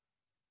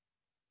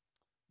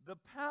 The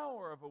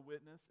power of a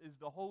witness is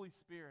the Holy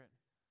Spirit.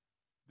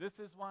 This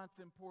is why it's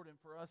important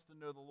for us to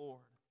know the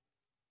Lord.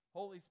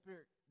 Holy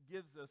Spirit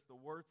gives us the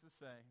words to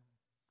say.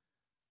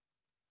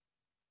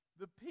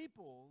 The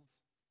peoples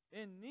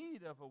in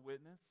need of a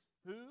witness,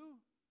 who?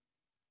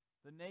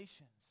 The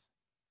nations.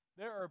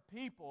 There are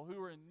people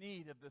who are in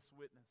need of this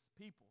witness,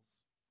 peoples.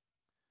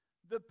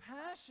 The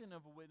passion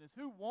of a witness,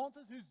 who wants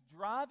us, who's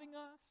driving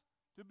us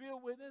to be a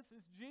witness,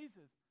 is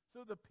Jesus.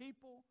 So the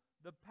people,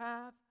 the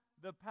path,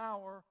 the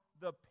power,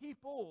 the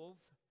peoples,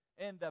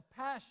 and the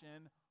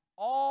passion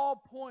all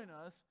point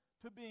us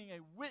to being a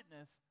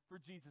witness for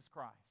Jesus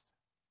Christ.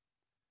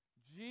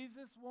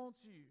 Jesus wants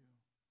you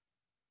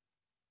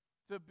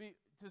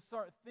to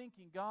start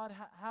thinking, God,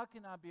 how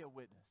can I be a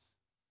witness?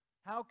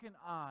 How can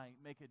I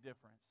make a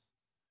difference?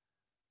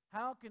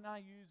 How can I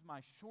use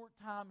my short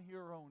time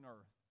here on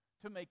earth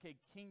to make a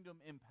kingdom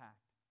impact?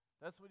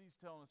 That's what he's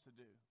telling us to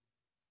do.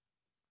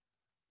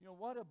 You know,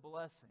 what a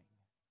blessing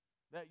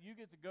that you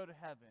get to go to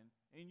heaven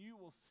and you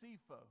will see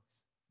folks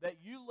that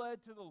you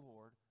led to the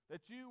Lord,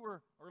 that you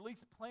were, or at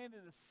least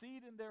planted a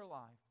seed in their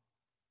life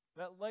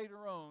that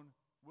later on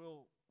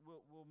will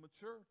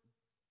mature,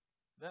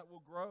 that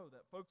will grow,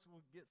 that folks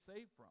will get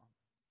saved from.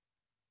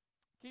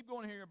 Keep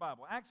going here in your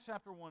Bible. Acts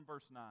chapter 1,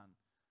 verse 9.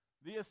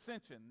 The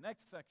ascension,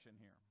 next section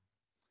here.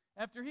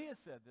 After he has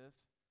said this,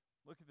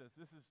 look at this.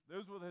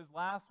 Those were his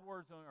last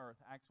words on earth,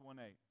 Acts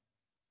 1:8.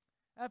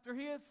 After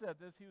he had said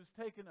this, he was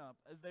taken up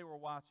as they were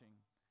watching,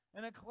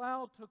 and a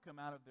cloud took him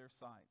out of their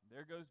sight.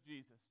 There goes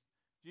Jesus.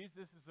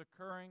 Jesus is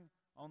occurring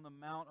on the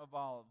Mount of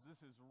Olives.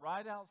 This is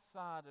right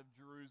outside of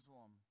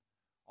Jerusalem.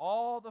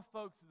 All the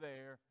folks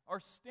there are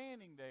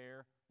standing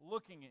there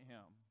looking at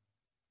him.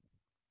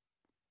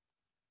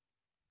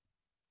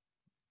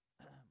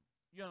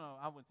 You know,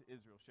 I went to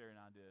Israel, Sherry and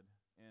I did,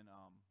 in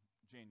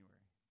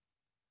January.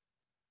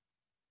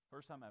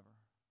 First time ever.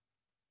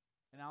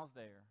 And I was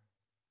there.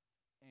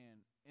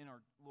 And in our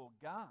little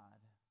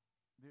guide,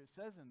 it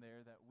says in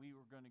there that we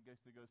were going to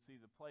go see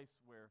the place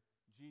where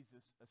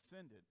Jesus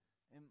ascended.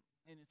 And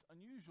it's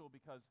unusual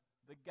because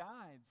the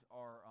guides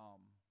are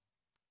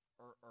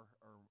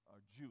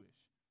Jewish.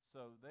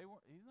 So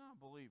he's not a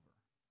believer.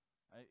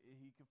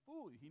 He can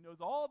fool you. He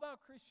knows all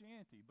about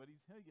Christianity, but he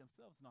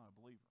himself is not a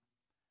believer.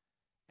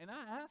 And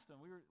I asked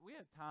him, we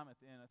had time at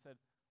the end. I said,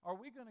 are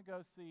we going to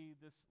go see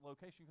this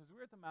location? Because we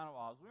were at the Mount of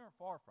Olives. We weren't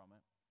far from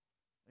it.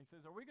 He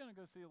says, are we going to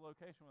go see a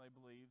location where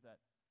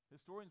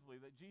historians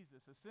believe that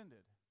Jesus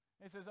ascended?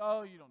 And he says,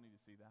 oh, you don't need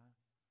to see that.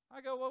 I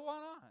go, well, why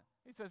not?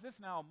 He says,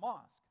 it's now a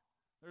mosque.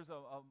 There's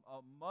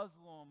a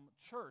Muslim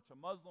church, a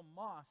Muslim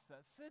mosque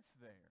that sits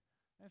there.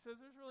 And he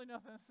says, there's really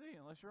nothing to see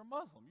unless you're a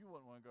Muslim. You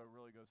wouldn't want to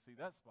really go see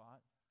that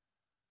spot.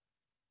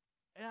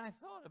 And I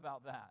thought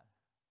about that.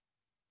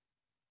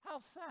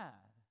 How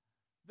sad.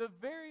 The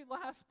very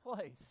last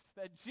place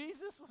that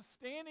Jesus was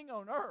standing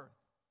on earth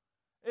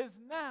is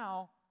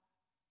now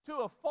to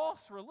a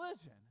false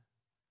religion.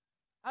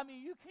 I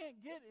mean, you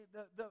can't get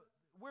it.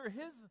 Where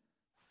his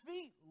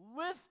feet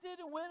lifted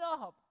and went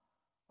up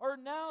are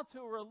now to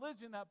a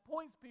religion that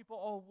points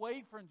people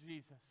away from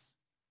Jesus.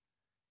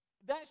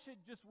 That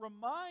should just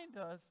remind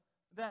us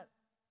that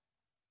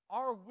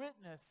our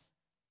witness,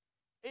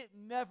 it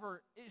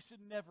should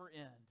never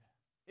end.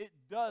 It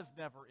does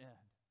never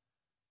end.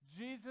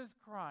 Jesus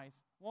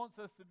Christ wants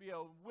us to be a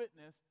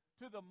witness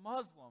to the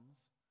Muslims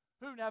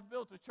who have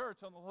built a church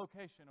on the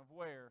location of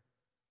where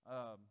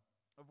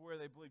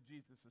they believe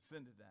Jesus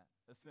ascended,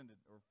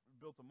 or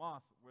built a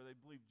mosque where they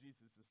believe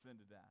Jesus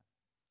ascended at.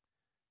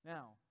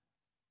 Now,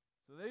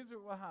 so these are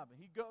what happened.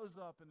 He goes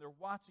up and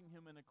they're watching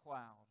him in a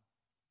cloud.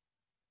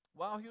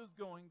 While he was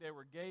going, they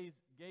were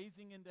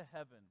gazing into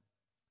heaven.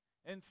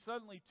 And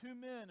suddenly 2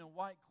 men in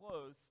white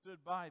clothes stood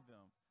by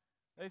them.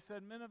 They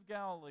said, men of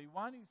Galilee,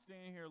 why are you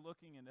standing here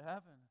looking into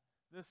heaven?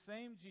 The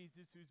same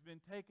Jesus who's been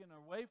taken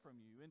away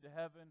from you into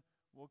heaven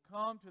will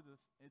come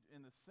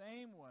in the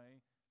same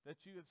way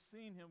that you have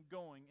seen him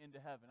going into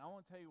heaven. I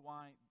want to tell you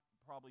why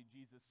probably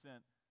Jesus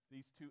sent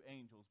these 2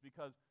 angels.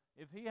 Because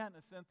if he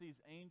hadn't sent these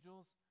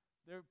angels,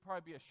 there would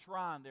probably be a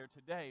shrine there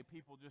today.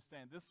 People just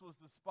saying, this was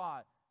the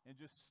spot, and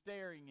just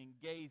staring and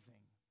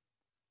gazing.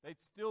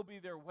 They'd still be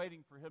there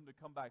waiting for him to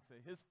come back.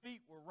 Say, his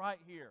feet were right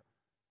here.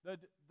 The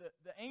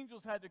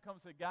angels had to come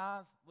and say,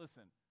 guys,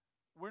 listen,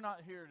 we're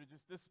not here to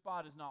this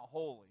spot is not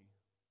holy.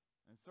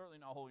 And certainly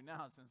not holy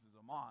now since it's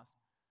a mosque.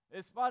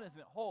 This spot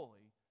isn't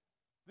holy.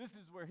 This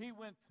is where he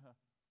went to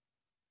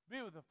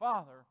be with the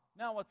Father.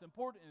 Now what's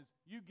important is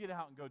you get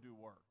out and go do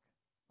work.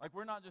 Like,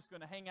 we're not just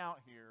going to hang out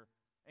here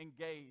and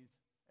gaze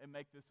and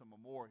make this a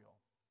memorial.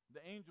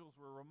 The angels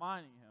were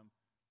reminding him,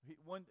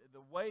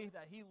 the way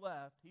that he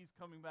left, he's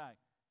coming back.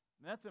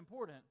 And that's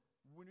important.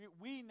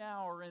 We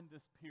now are in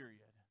this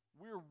period.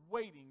 We're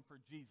waiting for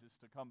Jesus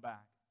to come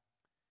back.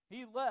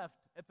 He left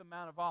at the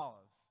Mount of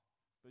Olives.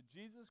 But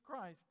Jesus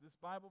Christ, this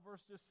Bible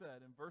verse just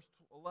said in verse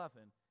 11,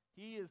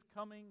 he is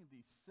coming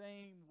the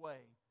same way.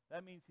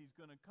 That means he's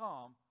going to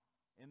come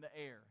in the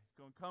air. He's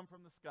going to come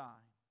from the sky.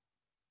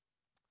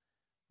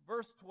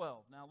 Verse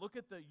 12. Now look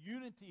at the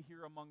unity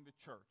here among the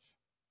church.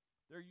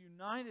 They're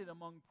united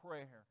among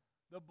prayer.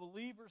 The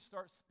believers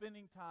start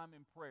spending time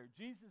in prayer.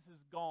 Jesus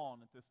is gone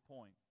at this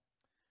point.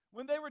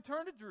 When they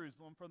returned to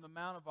Jerusalem from the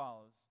Mount of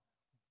Olives,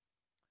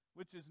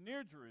 which is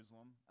near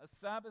Jerusalem, a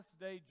Sabbath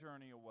day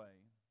journey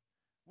away,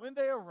 when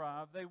they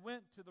arrived, they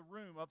went to the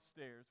room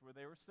upstairs where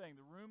they were staying.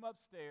 The room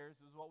upstairs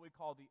is what we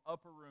call the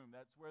upper room.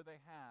 That's where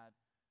they had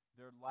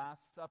their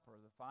last supper,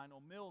 the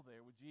final meal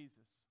there with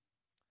Jesus.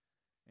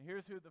 And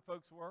here's who the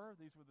folks were.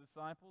 These were the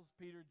disciples: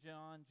 Peter,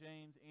 John,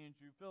 James,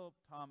 Andrew, Philip,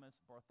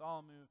 Thomas,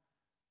 Bartholomew,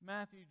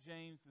 Matthew,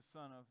 James, the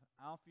son of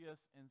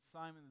Alphaeus, and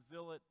Simon the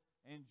Zealot,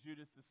 and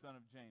Judas the son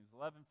of James.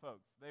 11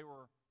 folks. They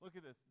were, look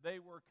at this, they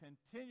were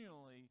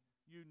continually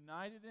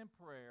united in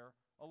prayer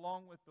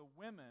along with the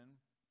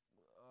women.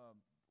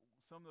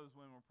 Some of those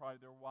women were probably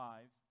their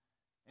wives,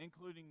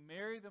 including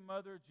Mary, the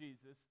mother of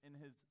Jesus, and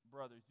his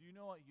brothers. Do you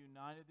know what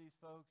united these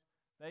folks?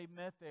 They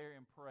met there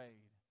and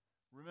prayed.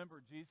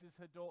 Remember, Jesus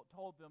had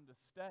told them to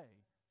stay,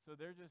 so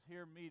they're just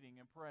here meeting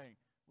and praying.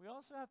 We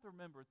also have to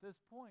remember, at this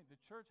point, the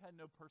church had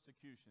no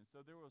persecution. So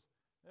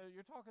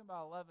you're talking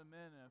about 11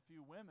 men and a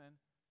few women,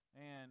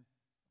 and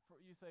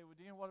you say, well,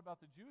 Dean, what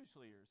about the Jewish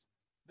leaders?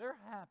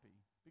 They're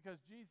happy because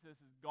Jesus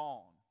is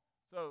gone.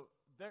 So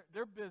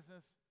their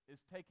business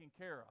is taken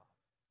care of.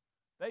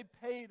 They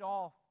paid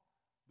off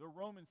the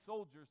Roman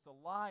soldiers to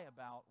lie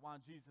about why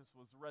Jesus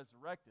was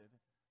resurrected,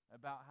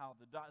 about how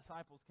the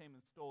disciples came and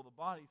stole the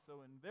body.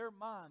 So in their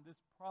mind, this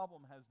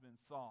problem has been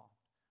solved.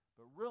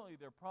 But really,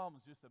 their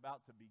problem is just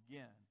about to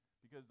begin,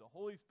 because the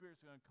Holy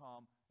Spirit's going to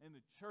come and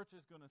the church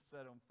is going to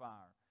set on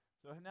fire.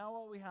 So now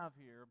what we have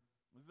here,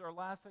 this is our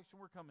last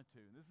section we're coming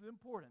to. This is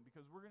important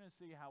because we're going to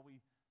see how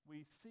we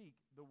seek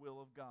the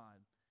will of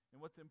God. And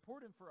what's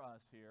important for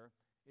us here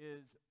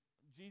is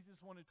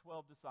Jesus wanted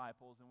 12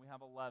 disciples, and we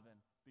have 11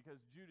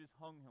 because Judas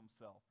hung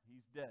himself.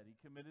 He's dead. He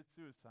committed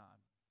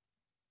suicide.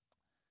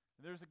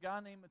 And there's a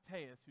guy named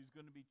Matthias who's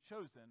going to be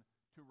chosen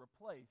to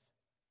replace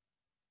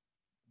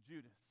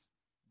Judas.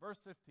 Verse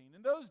 15,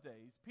 in those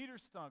days, Peter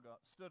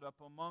stood up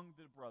among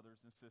the brothers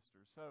and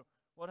sisters. So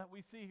what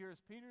we see here is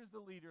Peter is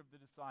the leader of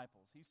the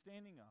disciples. He's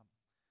standing up.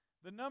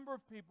 The number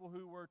of people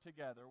who were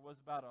together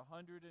was about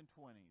 120.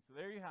 So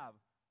there you have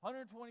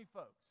 120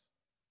 folks.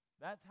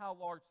 That's how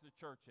large the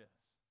church is.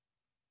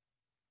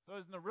 So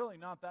it's really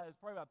not that. It's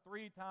probably about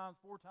 3 times,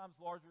 4 times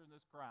larger than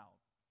this crowd.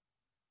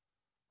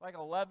 It's like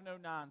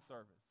 11:09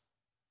 service.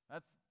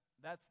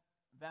 That's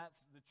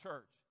the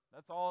church.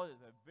 That's all it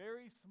is, a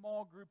very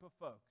small group of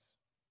folks.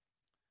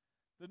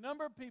 The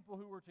number of people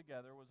who were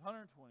together was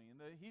 120,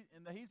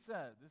 and he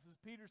said, this is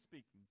Peter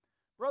speaking,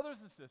 brothers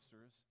and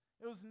sisters,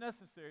 it was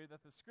necessary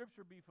that the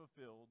scripture be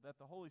fulfilled,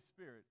 that the Holy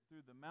Spirit,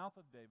 through the mouth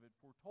of David,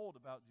 foretold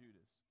about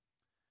Judas,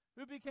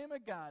 who became a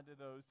guide to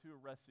those who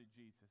arrested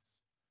Jesus.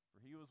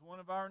 For he was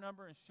one of our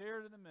number and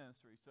shared in the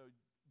ministry. So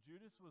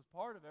Judas was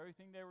part of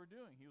everything they were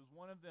doing. He was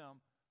one of them,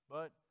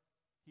 but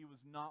he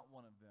was not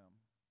one of them.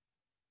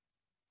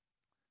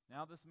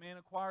 Now this man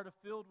acquired a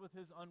field with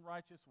his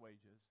unrighteous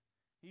wages.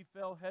 He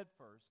fell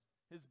headfirst.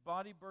 His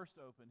body burst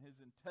open.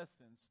 His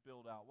intestines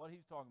spilled out. What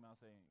he's talking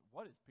about, saying,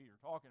 what is Peter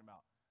talking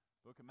about?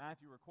 Book of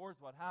Matthew records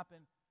what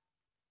happened.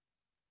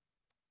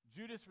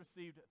 Judas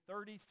received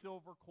 30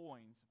 silver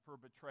coins for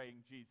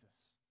betraying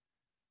Jesus.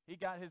 He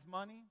got his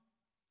money.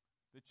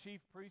 The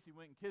chief priest, he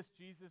went and kissed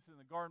Jesus in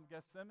the Garden of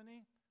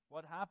Gethsemane.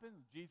 What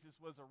happened?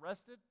 Jesus was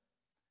arrested.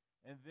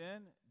 And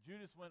then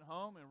Judas went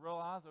home and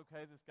realized,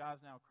 okay, this guy's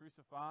now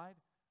crucified.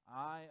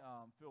 I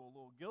feel a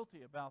little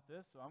guilty about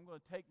this, so I'm going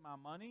to take my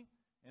money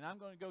and I'm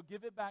going to go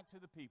give it back to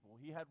the people.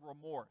 He had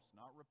remorse,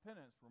 not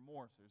repentance,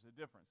 remorse. There's a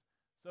difference.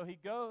 So he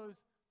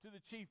goes to the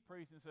chief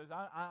priest and says,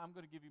 I'm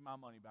going to give you my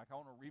money back. I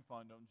want a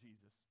refund on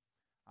Jesus.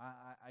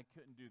 I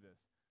couldn't do this.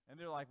 And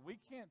they're like, we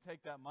can't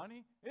take that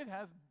money. It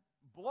has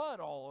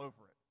blood all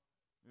over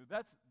it.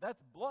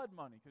 That's blood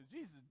money because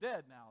Jesus is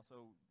dead now,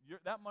 so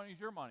that money's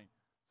your money.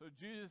 So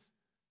Judas,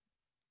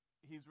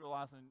 he's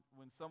realizing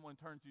when someone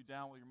turns you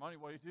down with your money,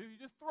 what do? You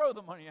just throw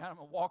the money at them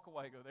and walk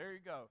away. Go, there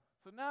you go.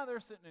 So now they're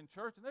sitting in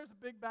church, and there's a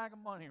big bag of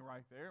money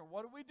right there. And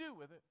what do we do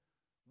with it?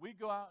 We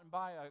go out and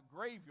buy a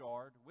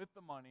graveyard with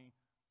the money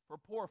for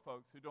poor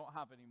folks who don't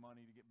have any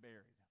money to get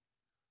buried.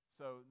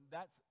 So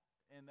that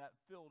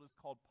field is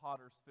called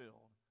Potter's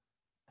Field.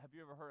 Have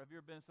you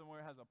ever been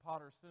somewhere that has a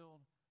Potter's Field?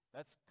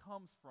 That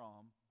comes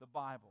from the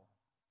Bible.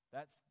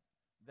 That's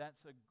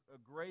a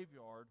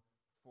graveyard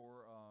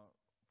for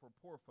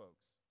poor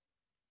folks.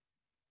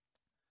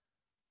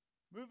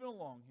 Moving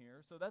along here,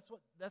 so that's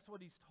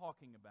what he's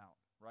talking about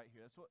right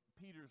here. That's what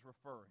Peter's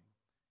referring.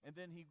 And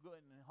then he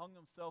went and hung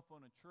himself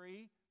on a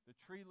tree. The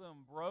tree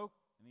limb broke,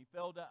 and he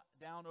fell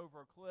down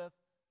over a cliff,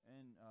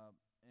 and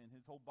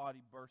his whole body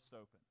burst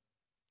open.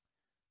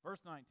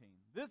 Verse 19,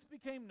 this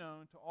became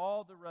known to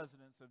all the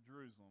residents of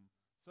Jerusalem,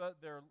 so that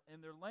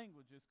in their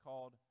language is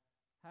called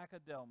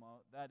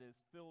Hakeldama, that is,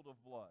 field of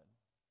blood.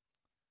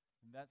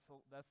 And that's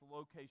the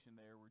location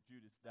there where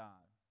Judas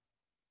died.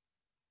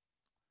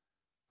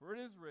 For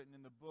it is written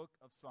in the book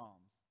of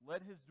Psalms,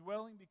 let his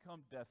dwelling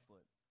become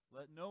desolate,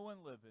 let no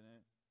one live in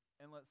it,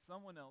 and let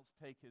someone else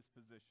take his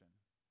position.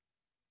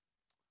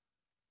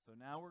 So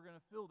now we're going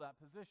to fill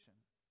that position.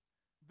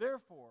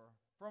 Therefore,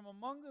 from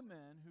among the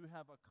men who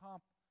have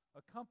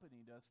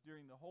accompanied us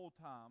during the whole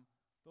time,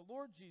 the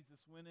Lord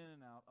Jesus went in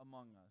and out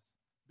among us,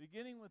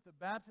 beginning with the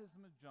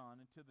baptism of John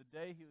until the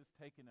day he was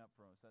taken up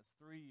from us. That's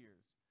 3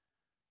 years.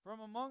 From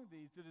among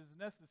these, it is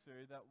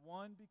necessary that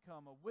one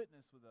become a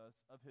witness with us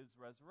of his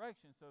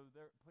resurrection. So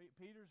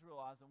Peter's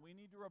realizing we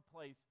need to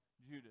replace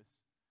Judas,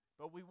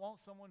 but we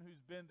want someone who's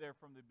been there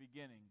from the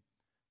beginning.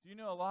 Do you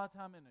know a lot of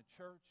time in a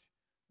church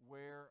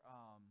where,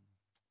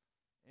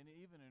 and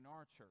even in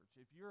our church,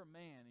 if you're a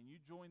man and you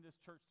join this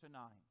church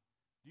tonight,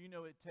 Do you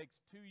know it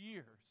takes 2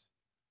 years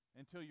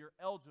until you're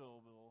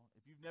eligible?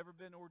 If you've never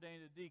been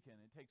ordained a deacon,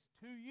 it takes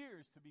 2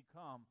 years to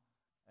become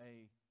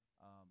a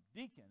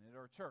deacon at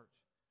our church.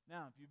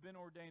 Now, if you've been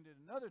ordained at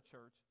another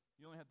church,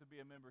 you only have to be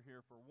a member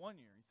here for 1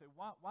 year. You say,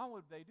 why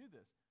would they do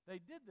this? They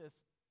did this,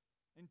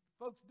 and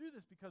folks do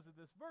this because of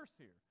this verse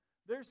here.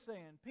 They're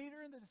saying,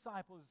 Peter and the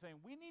disciples are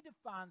saying, we need to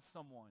find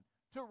someone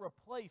to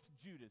replace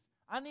Judas.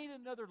 I need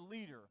another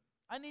leader.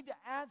 I need to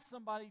add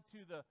somebody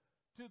to the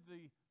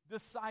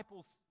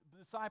disciples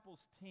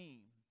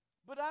team.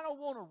 But I don't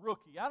want a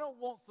rookie. I don't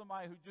want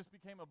somebody who just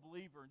became a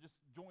believer and just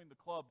joined the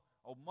club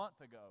a month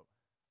ago.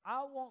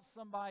 I want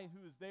somebody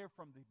who is there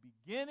from the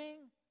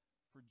beginning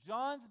for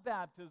John's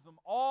baptism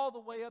all the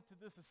way up to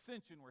this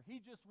ascension where he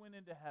just went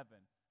into heaven.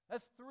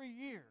 That's 3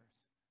 years.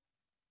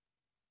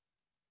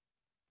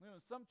 You know,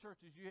 in some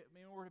churches,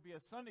 in order to be a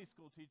Sunday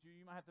school teacher,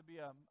 you might have to be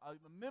a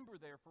member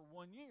there for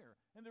 1 year.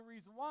 And the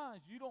reason why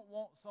is you don't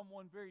want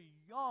someone very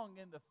young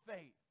in the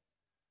faith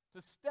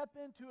to step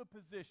into a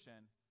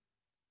position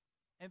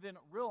and then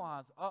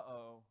realize,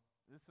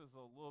 this is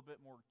a little bit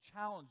more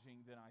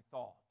challenging than I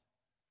thought.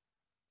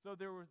 So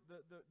there was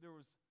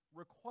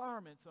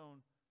requirements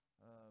on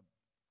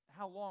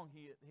how long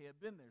he had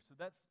been there. So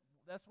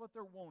that's what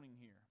they're wanting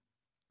here.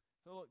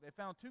 So look, they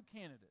found 2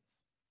 candidates.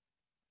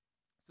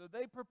 So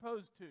they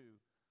proposed 2.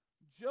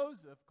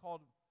 Joseph,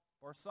 called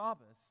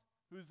Barsabbas,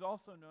 who is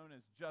also known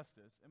as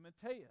Justus, and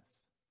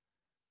Matthias.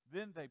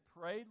 Then they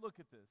prayed, look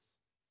at this.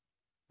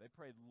 They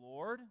prayed,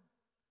 Lord,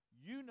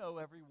 you know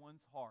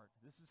everyone's heart.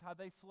 This is how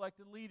they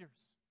selected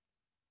leaders.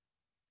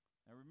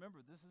 Now remember,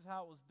 this is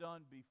how it was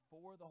done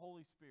before the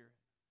Holy Spirit.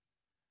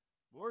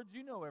 Lord,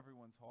 you know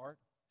everyone's heart.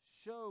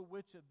 Show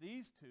which of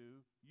these 2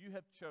 you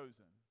have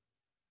chosen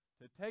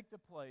to take the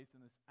place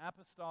in this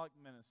apostolic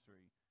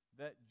ministry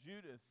that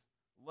Judas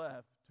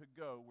left to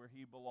go where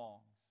he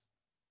belongs.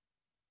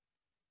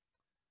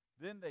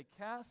 Then they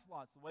cast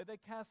lots. The way they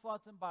cast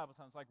lots in Bible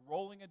times, like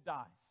rolling a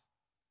dice.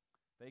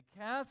 They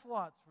cast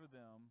lots for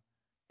them,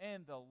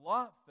 and the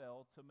lot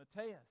fell to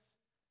Matthias,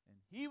 and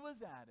he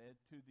was added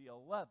to the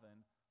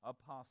 11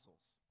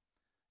 apostles.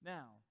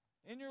 Now,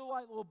 in your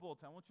light little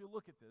bulletin, I want you to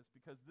look at this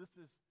because this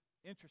is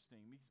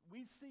interesting.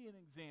 We see an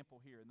example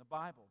here in the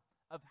Bible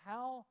of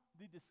how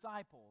the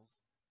disciples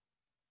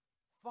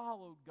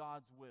followed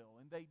God's will.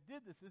 And they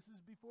did this. This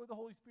is before the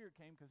Holy Spirit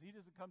came because he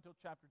doesn't come till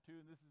chapter 2,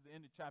 and this is the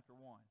end of chapter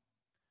 1.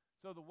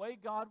 So the way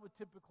God would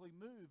typically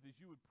move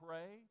is you would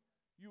pray,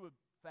 you would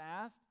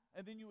fast,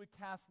 and then you would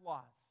cast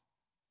lots.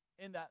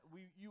 In that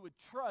you would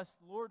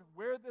trust, Lord,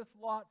 where this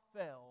lot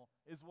fell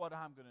is what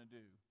I'm going to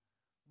do.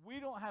 We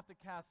don't have to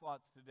cast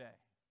lots today.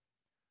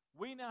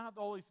 We now have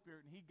the Holy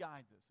Spirit, and he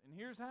guides us. And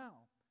here's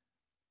how.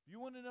 If you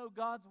want to know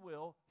God's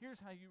will,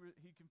 here's how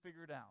he can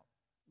figure it out.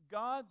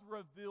 God's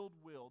revealed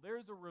will.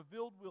 There's a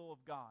revealed will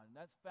of God, and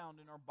that's found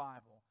in our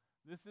Bible.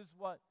 This is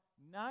what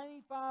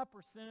 95%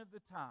 of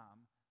the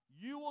time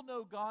you will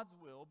know God's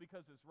will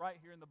because it's right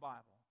here in the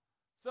Bible.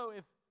 So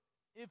if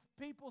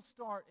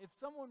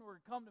someone were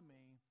to come to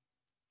me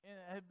and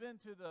had been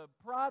to the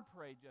Pride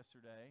Parade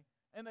yesterday,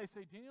 and they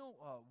say, Daniel,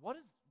 what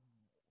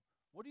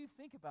do you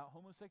think about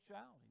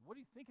homosexuality? What do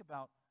you think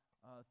about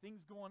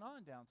things going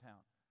on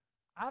downtown?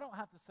 I don't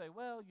have to say,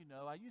 well,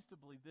 I used to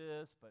believe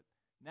this, but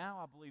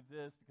now I believe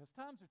this because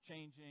times are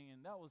changing,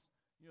 and that was,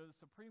 the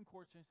Supreme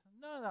Court changed.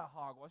 None of that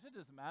hogwash. It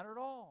doesn't matter at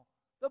all.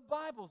 The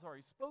Bible's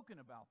already spoken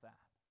about that.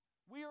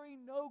 We already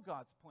know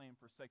God's plan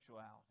for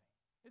sexuality.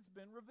 It's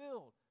been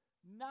revealed.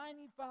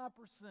 95%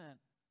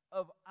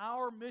 of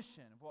our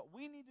mission, of what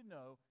we need to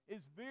know,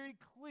 is very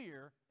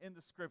clear in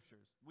the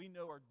Scriptures. We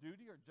know our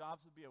duty, our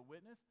jobs to be a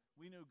witness.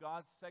 We know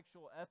God's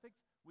sexual ethics.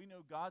 We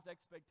know God's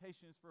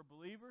expectations for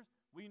believers.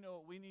 We know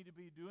what we need to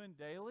be doing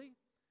daily.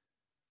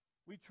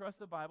 We trust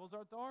the Bible's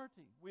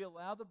authority. We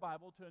allow the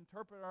Bible to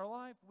interpret our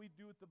life. We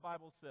do what the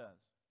Bible says.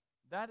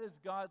 That is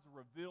God's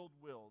revealed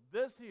will.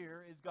 This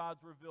here is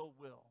God's revealed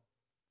will.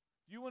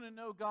 If you want to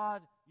know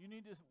God, you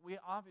need to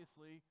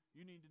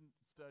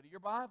study your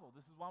Bible.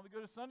 This is why we go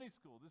to Sunday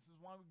school. This is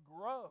why we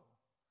grow.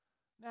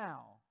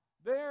 Now,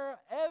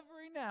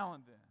 every now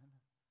and then,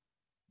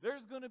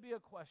 there's going to be a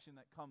question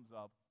that comes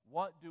up.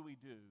 What do we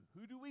do?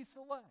 Who do we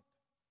select?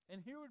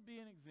 And here would be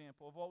an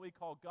example of what we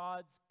call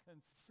God's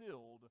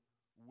concealed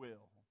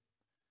will.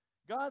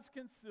 God's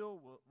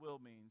concealed will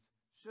means,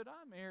 should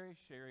I marry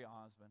Sherry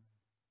Osmond?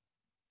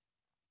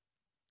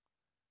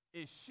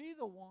 Is she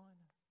the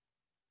one?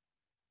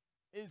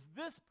 Is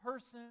this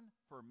person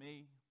for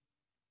me?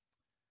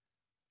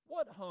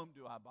 What home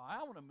do I buy?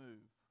 I want to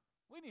move.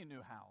 We need a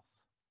new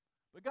house.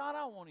 But God, I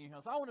don't want a new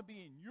house. I want to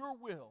be in your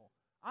will.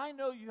 I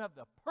know you have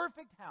the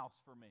perfect house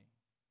for me.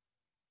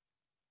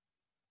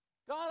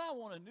 God, I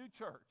want a new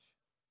church.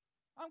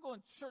 I'm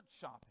going church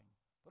shopping.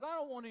 But I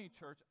don't want any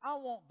church. I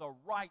want the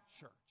right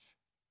church.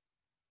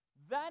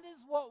 That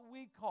is what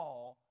we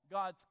call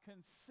God's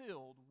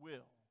concealed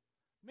will.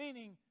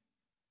 Meaning,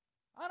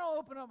 I don't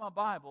open up my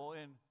Bible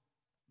and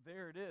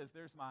there it is.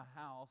 There's my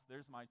house.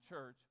 There's my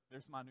church.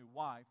 There's my new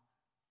wife.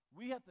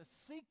 We have to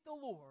seek the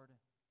Lord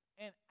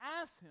and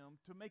ask him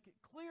to make it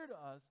clear to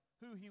us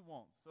who he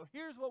wants. So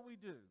here's what we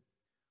do.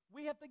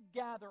 We have to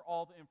gather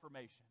all the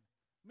information,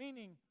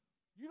 meaning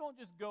you don't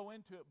just go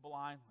into it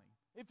blindly.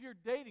 If you're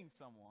dating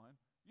someone,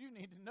 you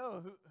need to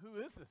know who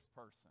is this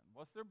person?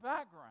 What's their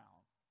background?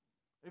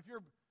 If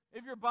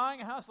you're buying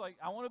a house, like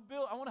I want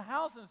a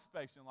house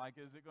inspection, like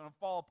is it going to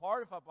fall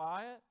apart if I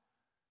buy it?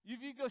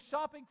 If you go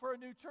shopping for a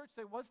new church,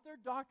 say, what's their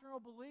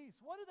doctrinal beliefs?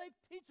 What do they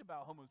teach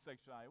about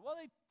homosexuality? What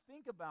do they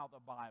think about the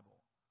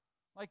Bible?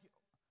 Like,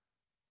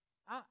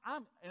 I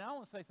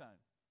want to say something.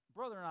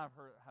 Brother and I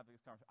have this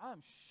conversation. I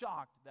am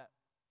shocked that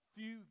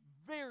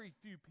very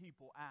few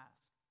people ask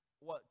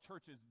what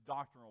church's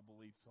doctrinal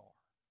beliefs are.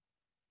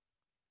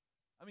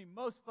 I mean,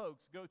 most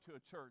folks go to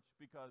a church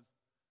because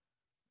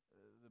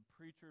the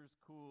preacher's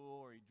cool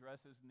or he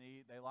dresses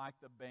neat. They like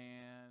the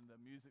band, the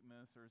music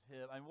minister's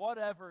hip, and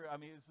whatever. I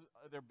mean,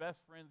 their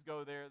best friends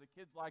go there. The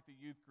kids like the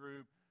youth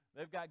group.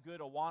 They've got good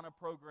Awana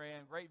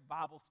program, great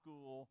Bible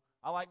school.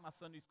 I like my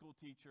Sunday school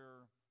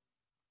teacher.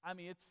 I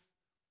mean, it's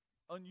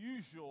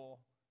unusual.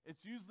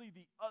 It's usually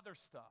the other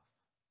stuff.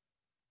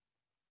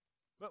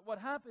 But what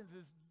happens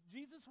is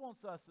Jesus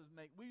wants us to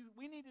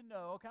we need to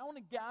know, okay, I want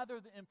to gather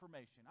the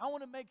information. I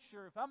want to make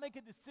sure if I make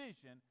a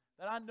decision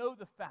that I know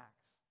the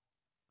facts.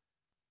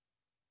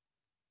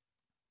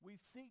 We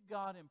seek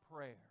God in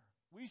prayer.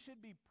 We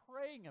should be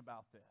praying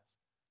about this.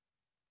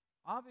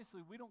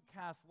 Obviously, we don't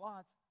cast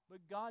lots,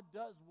 but God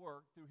does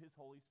work through his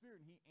Holy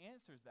Spirit, and he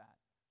answers that.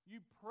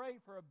 You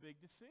pray for a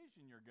big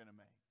decision you're going to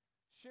make.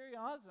 Sherry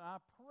Osmond and I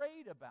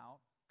prayed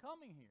about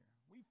coming here.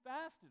 We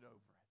fasted over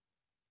it.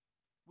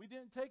 We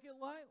didn't take it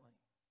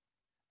lightly.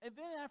 And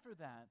then after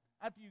that,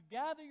 after you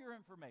gather your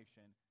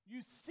information,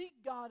 you seek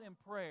God in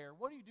prayer.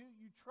 What do?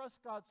 You trust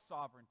God's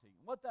sovereignty.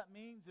 And what that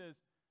means is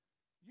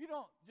you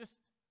don't just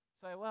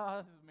say, well, I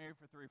was married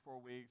for 3 or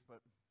 4 weeks, but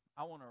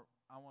I want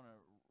to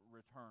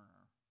return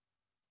her.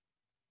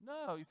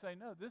 No, you say,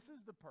 no, this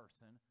is the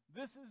person.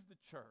 This is the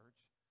church.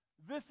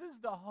 This is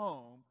the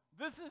home.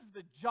 This is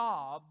the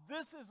job.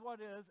 This is what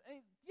it is. And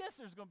yes,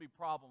 there's going to be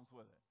problems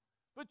with it.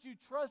 But you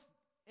trust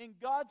in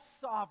God's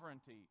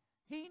sovereignty.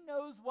 He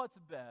knows what's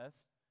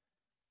best.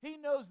 He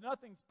knows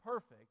nothing's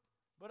perfect.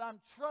 But I'm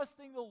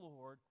trusting the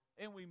Lord,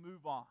 and we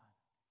move on.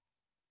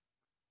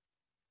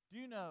 Do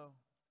you know,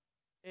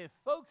 if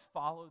folks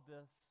followed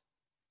this,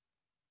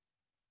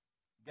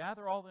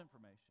 gather all the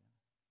information,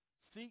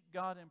 seek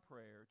God in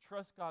prayer,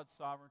 trust God's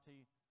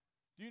sovereignty,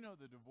 do you know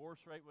the divorce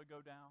rate would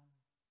go down?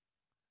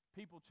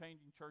 People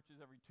changing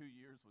churches every 2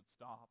 years would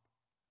stop.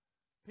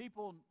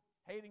 People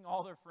hating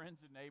all their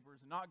friends and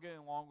neighbors and not getting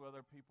along with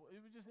other people,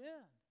 it would just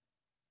end.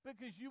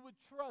 Because you would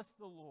trust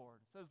the Lord.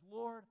 It says,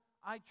 Lord,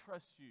 I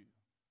trust you.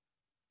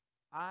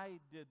 I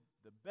did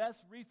the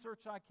best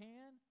research I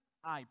can.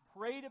 I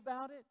prayed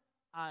about it.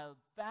 I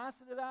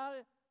fasted about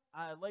it.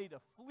 I laid a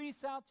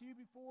fleece out to you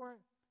before it.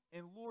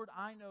 And Lord,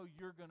 I know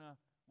you're going to,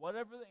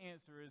 whatever the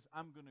answer is,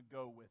 I'm going to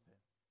go with it.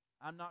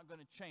 I'm not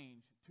going to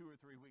change 2 or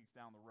 3 weeks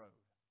down the road.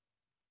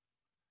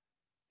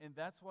 And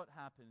that's what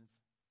happens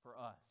for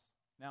us.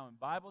 Now, in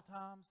Bible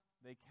times,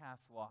 they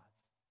cast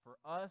lots.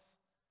 For us,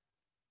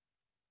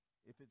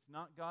 if it's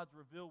not God's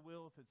revealed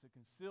will, if it's a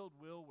concealed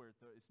will where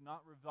it's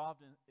not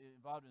involved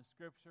in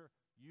Scripture,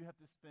 you have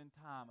to spend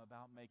time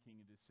about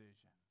making a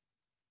decision.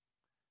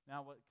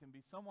 Now, what can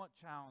be somewhat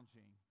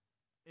challenging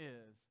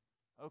is,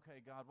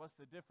 okay, God, what's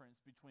the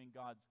difference between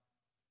God's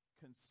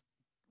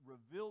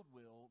revealed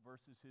will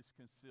versus his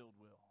concealed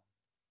will?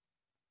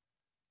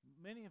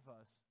 Many of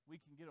us, we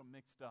can get them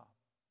mixed up.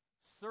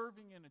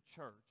 Serving in a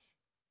church,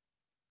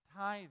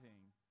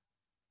 tithing,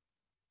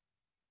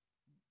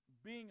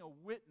 being a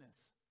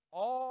witness,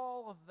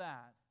 all of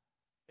that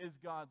is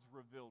God's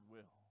revealed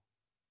will.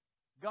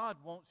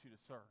 God wants you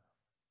to serve.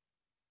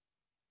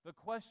 The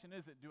question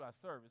isn't, do I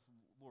serve? It's,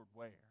 Lord,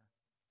 where?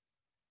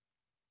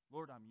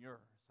 Lord, I'm yours.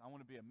 I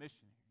want to be a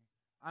missionary.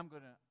 I'm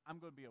going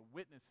to be a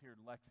witness here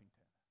in Lexington.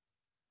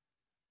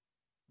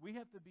 We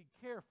have to be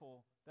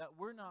careful that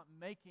we're not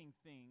making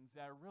things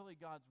that are really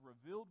God's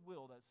revealed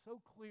will that's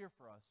so clear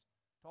for us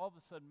to all of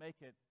a sudden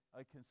make it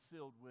a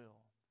concealed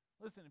will.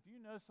 Listen, if you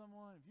know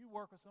someone, if you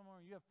work with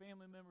someone, or you have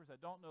family members that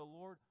don't know the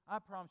Lord,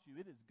 I promise you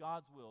it is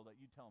God's will that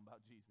you tell them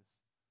about Jesus.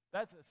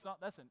 That's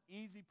an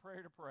easy prayer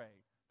to pray.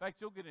 In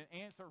fact, you'll get an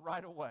answer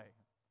right away.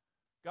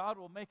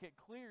 God will make it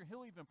clear.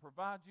 He'll even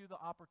provide you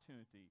the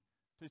opportunity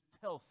to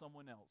tell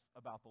someone else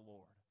about the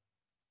Lord.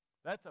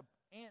 That's an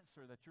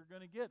answer that you're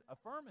going to get,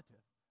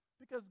 affirmative,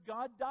 because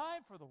God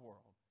died for the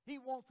world. He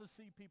wants to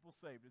see people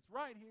saved. It's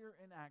right here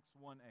in Acts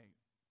 1:8.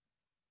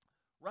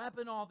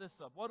 Wrapping all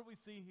this up, what do we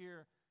see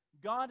here?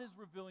 God is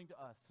revealing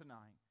to us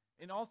tonight,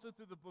 and also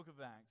through the book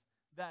of Acts,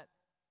 that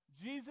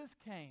Jesus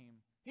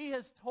came. He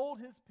has told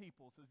his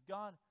people,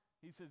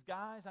 he says,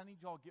 guys, I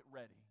need y'all to get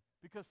ready,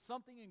 because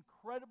something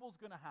incredible is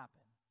going to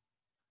happen.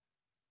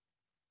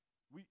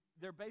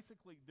 They're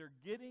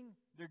getting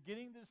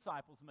the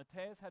disciples.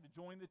 Matthias had to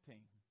join the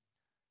team.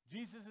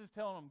 Jesus is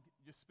telling them,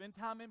 just spend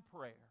time in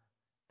prayer,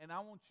 and I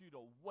want you to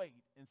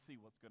wait and see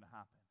what's going to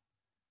happen.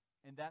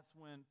 And that's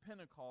when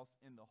Pentecost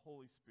and the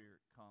Holy Spirit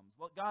comes.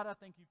 Look, God, I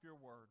thank you for your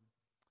word.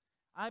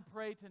 I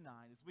pray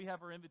tonight as we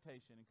have our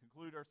invitation and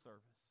conclude our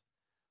service,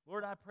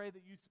 Lord, I pray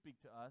that you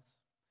speak to us.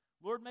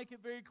 Lord, make it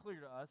very clear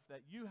to us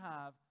that you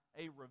have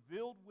a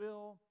revealed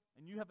will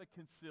and you have a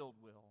concealed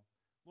will.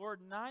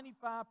 Lord,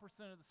 95%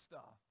 of the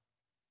stuff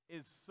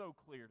is so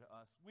clear to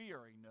us. We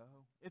already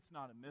know. It's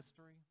not a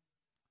mystery.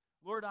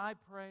 Lord, I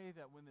pray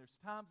that when there's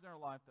times in our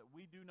life that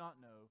we do not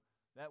know,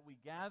 that we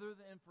gather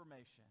the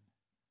information,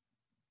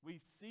 we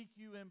seek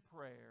you in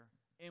prayer,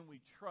 and we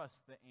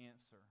trust the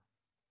answer.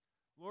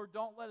 Lord,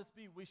 don't let us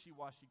be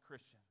wishy-washy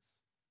Christians.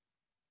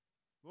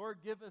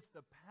 Lord, give us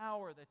the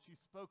power that you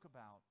spoke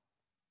about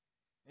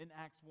in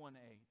Acts 1:8.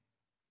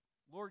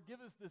 Lord,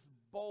 give us this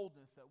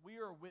boldness that we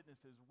are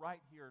witnesses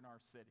right here in our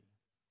city.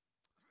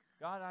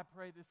 God, I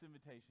pray this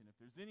invitation. If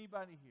there's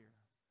anybody here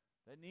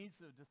that needs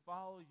to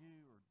follow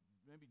you or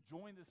maybe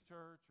join this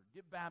church or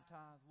get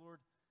baptized, Lord,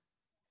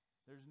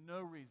 there's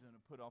no reason to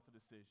put off a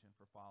decision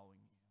for following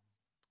you.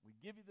 We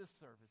give you this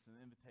service and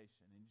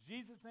invitation. In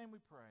Jesus' name we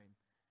pray.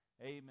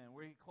 Amen.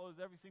 We close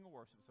every single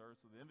worship service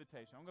with an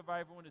invitation. I'm going to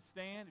invite everyone to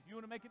stand. If you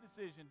want to make a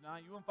decision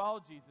tonight, you want to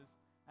follow Jesus,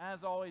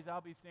 as always,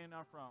 I'll be standing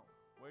out front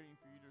waiting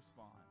for you to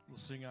respond. We'll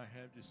sing, I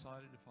have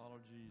decided to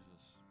follow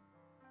Jesus.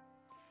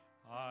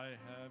 I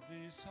have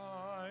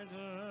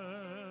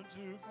decided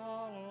to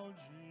follow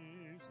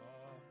Jesus.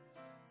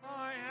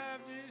 I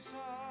have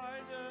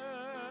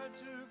decided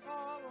to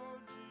follow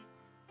Jesus.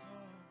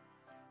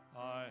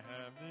 I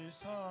have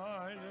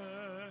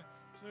decided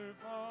to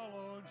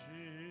follow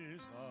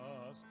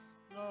Jesus.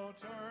 No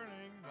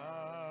turning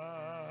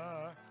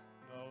back,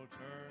 no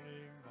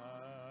turning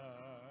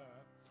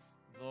back.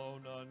 Though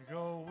none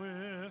go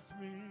with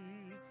me,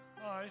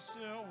 I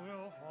still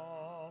will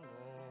follow.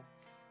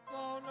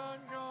 Though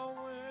none go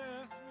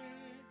with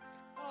me,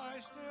 I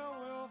still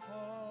will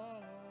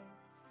follow.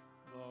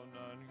 Though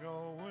none go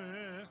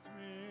with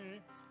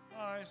me,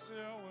 I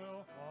still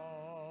will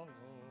follow.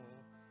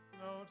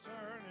 No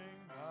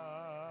turning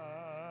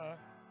back,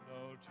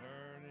 no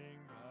turning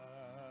back.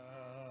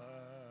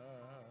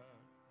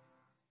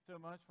 So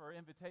much for our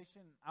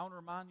invitation. I want to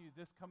remind you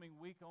this coming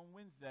week on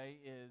Wednesday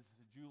is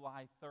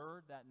July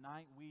 3rd. That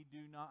night we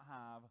do not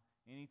have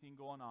anything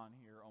going on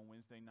here on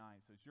Wednesday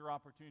night. So it's your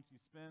opportunity to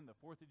spend the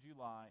 4th of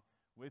July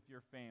with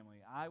your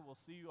family. I will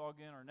see you all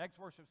again. Our next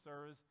worship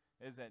service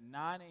is at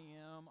 9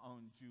 a.m.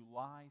 on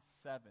July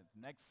 7th,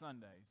 next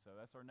Sunday. So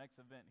that's our next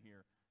event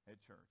here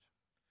at church.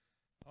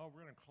 Oh,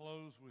 we're going to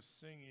close with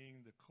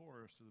singing the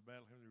chorus of the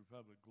Battle Hymn of the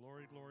Republic.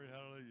 Glory, glory,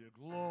 hallelujah.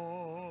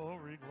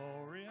 Glory,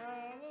 glory,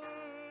 hallelujah.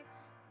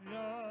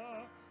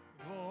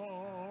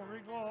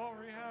 Glory,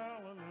 glory,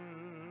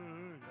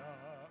 hallelujah.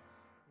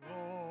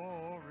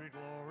 Glory,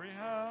 glory,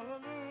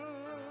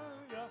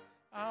 hallelujah.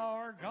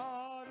 Our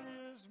God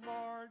is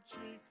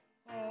marching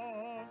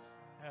on.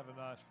 Have a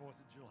nice 4th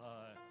of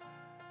July.